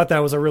 Yeah, I thought that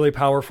was a really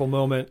powerful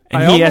moment.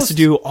 And he has to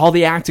do all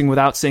the acting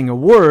without saying a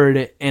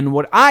word. And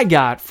what I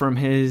got from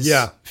his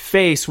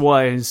face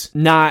was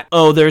not,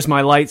 oh, there's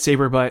my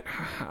lightsaber, but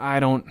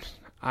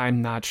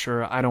I'm not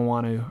sure. I don't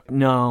want to.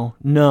 No.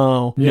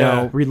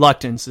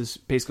 Reluctance is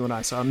basically what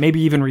I saw. Maybe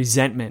even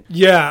resentment.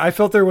 Yeah, I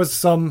felt there was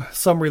some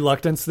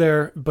reluctance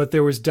there, but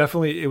there was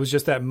definitely, it was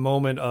just that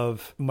moment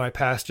of my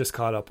past just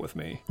caught up with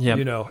me. Yep.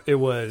 You know, it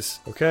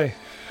was, okay,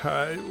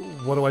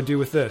 what do I do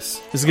with this?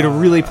 This is going to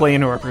really play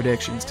into our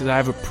predictions because I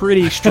have a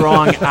pretty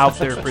strong out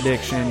there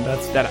prediction.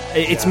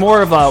 It's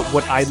more of a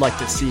what I'd like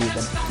to see than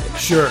a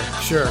prediction.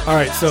 Sure. All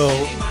right, so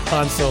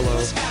Han Solo.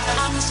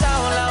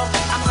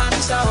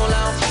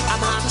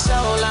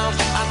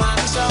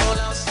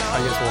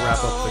 I guess we'll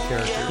wrap up the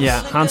characters.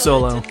 Yeah, Han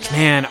Solo.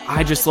 Man,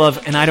 I just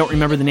love, and I don't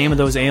remember the name of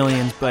those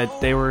aliens,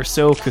 but they were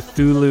so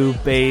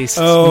Cthulhu-based.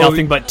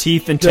 Nothing but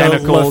teeth and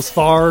tentacles.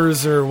 The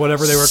Lothars or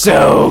whatever they were called.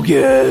 So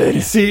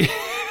good. See,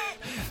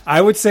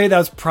 I would say that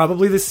was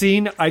probably the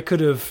scene I could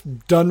have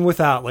done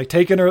without. Like,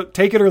 take it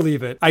or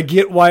leave it. I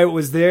get why it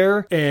was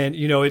there, and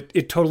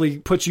it totally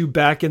puts you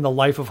back in the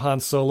life of Han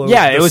Solo.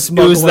 Yeah, it was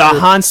the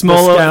Han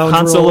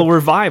Solo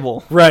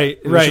revival. Right,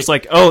 it was just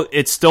like, oh,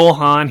 it's still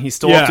Han. He's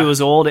still up to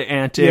his old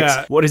antics.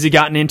 Yeah. What has he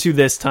gotten into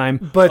this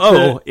time?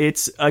 But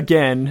it's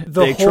again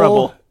the big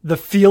trouble. The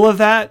feel of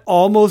that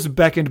almost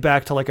beckoned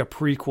back to like a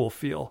prequel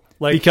feel,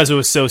 like because it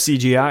was so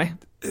CGI.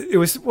 It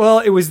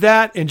was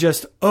that, and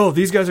just, oh,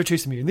 these guys are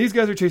chasing me, and these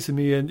guys are chasing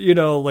me, and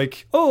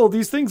like, oh,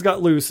 these things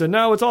got loose, and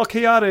now it's all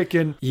chaotic,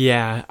 and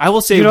yeah, I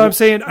will say, you know what I'm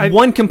saying?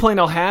 One complaint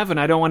I'll have, and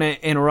I don't want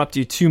to interrupt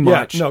you too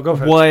much. Yeah, no, go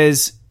for it.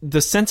 Was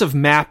the sense of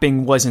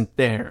mapping wasn't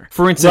there.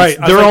 For instance,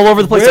 right. they're all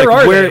over the place.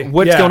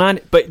 What's yeah. going on?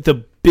 But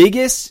the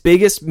biggest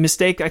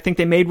mistake I think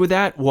they made with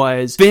that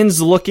was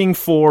Finn's looking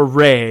for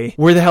Rey.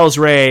 Where the hell's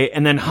Rey?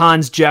 And then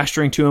Han's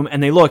gesturing to him,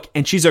 and they look,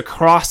 and she's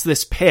across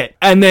this pit.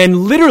 And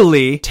then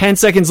literally 10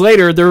 seconds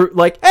later, they're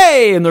like,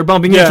 hey, and they're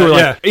bumping into her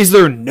like, is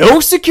there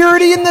no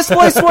security in this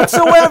place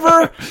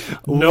whatsoever?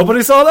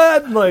 Nobody saw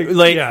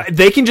that?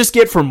 They can just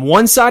get from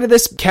one side of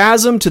this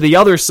chasm to the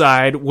other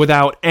side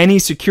without any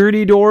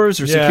security doors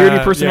or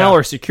security personnel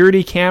or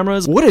security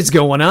cameras. What is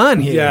going on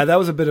here? Yeah, that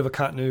was a bit of a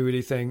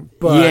continuity thing.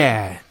 But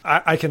yeah.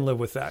 I can live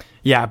with that.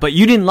 Yeah, but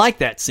you didn't like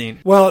that scene.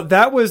 Well,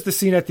 that was the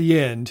scene at the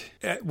end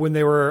when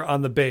they were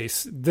on the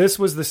base. This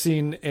was the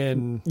scene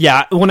in...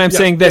 Yeah, when I'm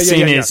saying this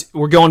scene is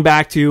we're going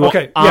back to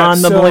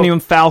on the Millennium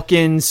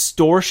Falcon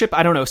store ship.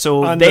 I don't know.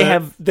 So they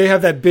have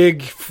that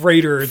big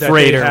freighter that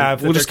they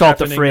have. We'll just call it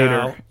the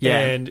freighter. Now,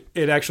 and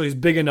it actually is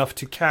big enough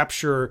to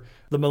capture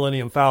the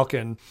Millennium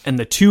Falcon. And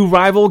the two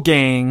rival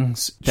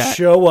gangs that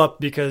show up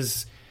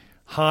because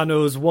Han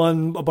owes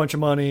one a bunch of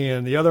money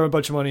and the other a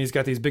bunch of money. He's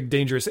got these big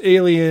dangerous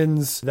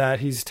aliens that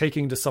he's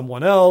taking to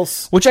someone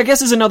else. Which I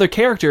guess is another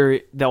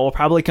character that will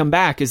probably come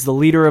back as the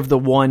leader of the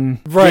one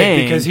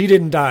gang. Because he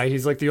didn't die.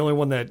 He's like the only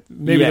one that...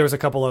 Maybe there was a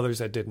couple others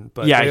that didn't.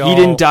 But he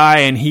didn't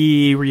die, and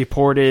he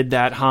reported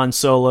that Han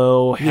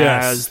Solo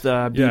has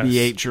the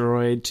BB-8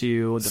 droid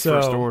to the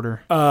First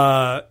Order.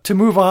 To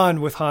move on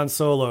with Han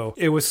Solo,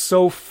 it was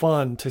so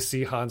fun to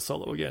see Han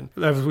Solo again.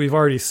 As we've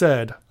already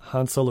said,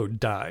 Han Solo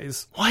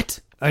dies.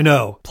 What? I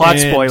know. Plot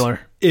spoiler.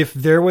 If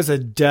there was a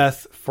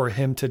death for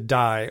him to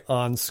die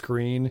on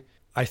screen,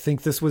 I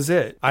think this was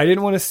it. I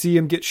didn't want to see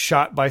him get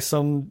shot by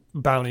some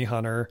bounty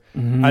hunter.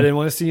 Mm-hmm. I didn't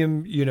want to see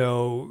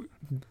him,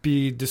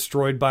 be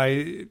destroyed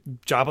by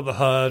Jabba the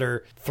Hutt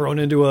or thrown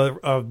into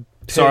a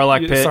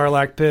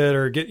Sarlacc pit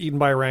or get eaten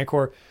by a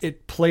Rancor.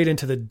 It played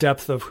into the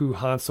depth of who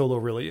Han Solo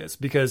really is.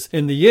 Because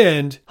in the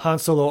end, Han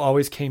Solo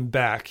always came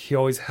back. He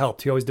always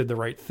helped. He always did the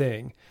right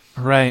thing.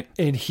 Right.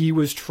 And he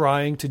was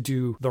trying to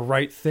do the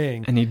right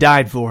thing. And he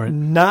died for it.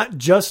 Not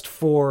just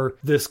for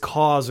this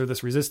cause or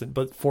this resistance,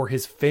 but for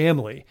his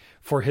family,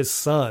 for his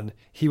son.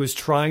 He was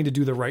trying to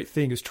do the right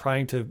thing. He was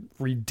trying to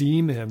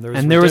redeem him.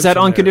 There was that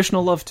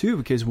unconditional love, too,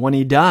 because when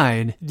he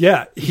died,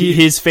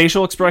 his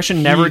facial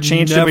expression never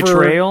changed to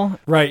betrayal.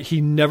 Right.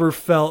 He never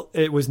felt...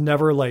 It was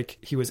never like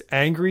he was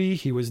angry.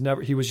 He was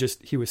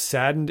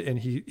saddened, and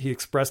he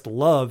expressed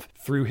love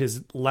through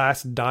his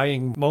last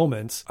dying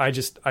moments. I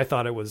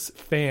thought it was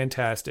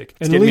fantastic.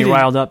 It's getting me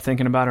riled up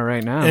thinking about it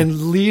right now.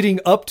 And leading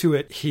up to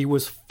it, he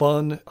was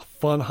fun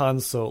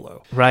Han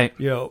Solo. Right.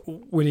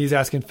 When he's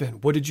asking Finn,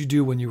 what did you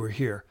do when you were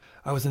here?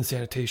 I was in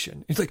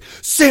sanitation. He's like,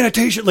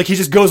 sanitation? Like, he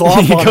just goes off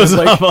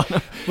on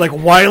him. Like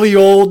wily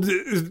old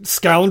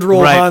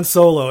scoundrel Han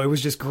Solo. It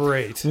was just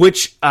great.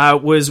 Which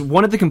was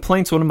one of the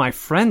complaints one of my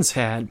friends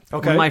had.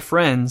 Okay. One of my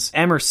friends,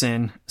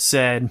 Emerson,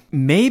 said,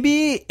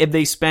 maybe if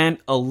they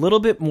spent a little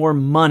bit more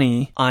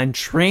money on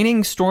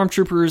training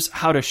stormtroopers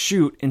how to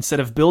shoot instead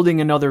of building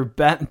another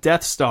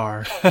Death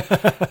Star,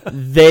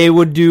 they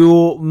would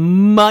do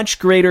much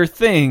greater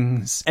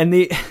things.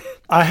 And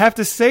I have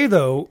to say,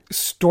 though,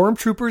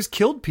 stormtroopers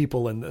killed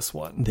people in this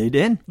one. They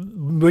did.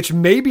 Which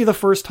may be the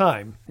first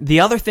time. The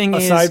other thing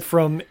aside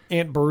from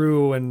Aunt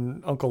Beru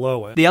and Uncle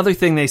Owen. The other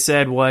thing they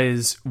said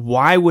was,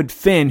 why would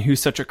Finn,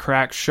 who's such a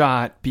crack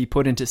shot, be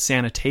put into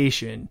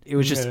sanitation? It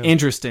was just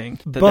interesting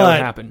that would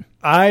happen.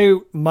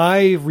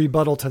 My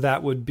rebuttal to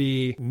that would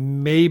be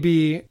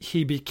maybe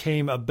he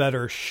became a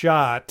better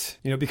shot,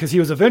 because he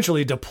was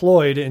eventually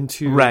deployed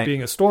into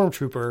being a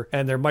stormtrooper,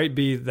 and there might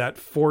be that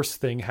force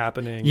thing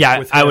happening. Yeah,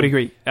 with I would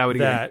agree.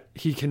 That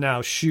he can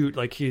now shoot,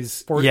 like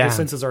his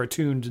senses are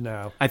attuned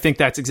now. I think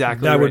that's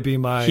exactly that right. would be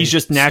my. He's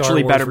just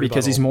naturally better rebuttal.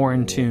 because he's more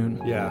in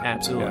tune. Yeah,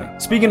 absolutely. Yeah.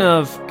 Speaking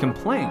of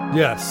complaint,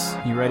 yes,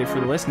 you ready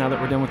for the list now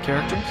that we're done with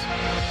characters?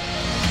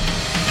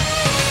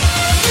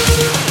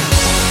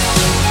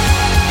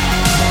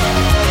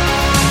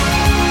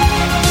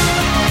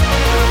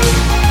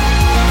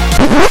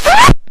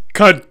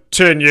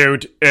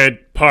 Continued in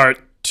part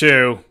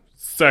 2,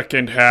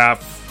 second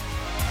half.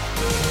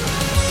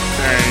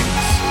 Thanks.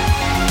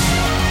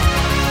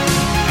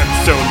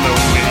 I'm so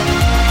lonely.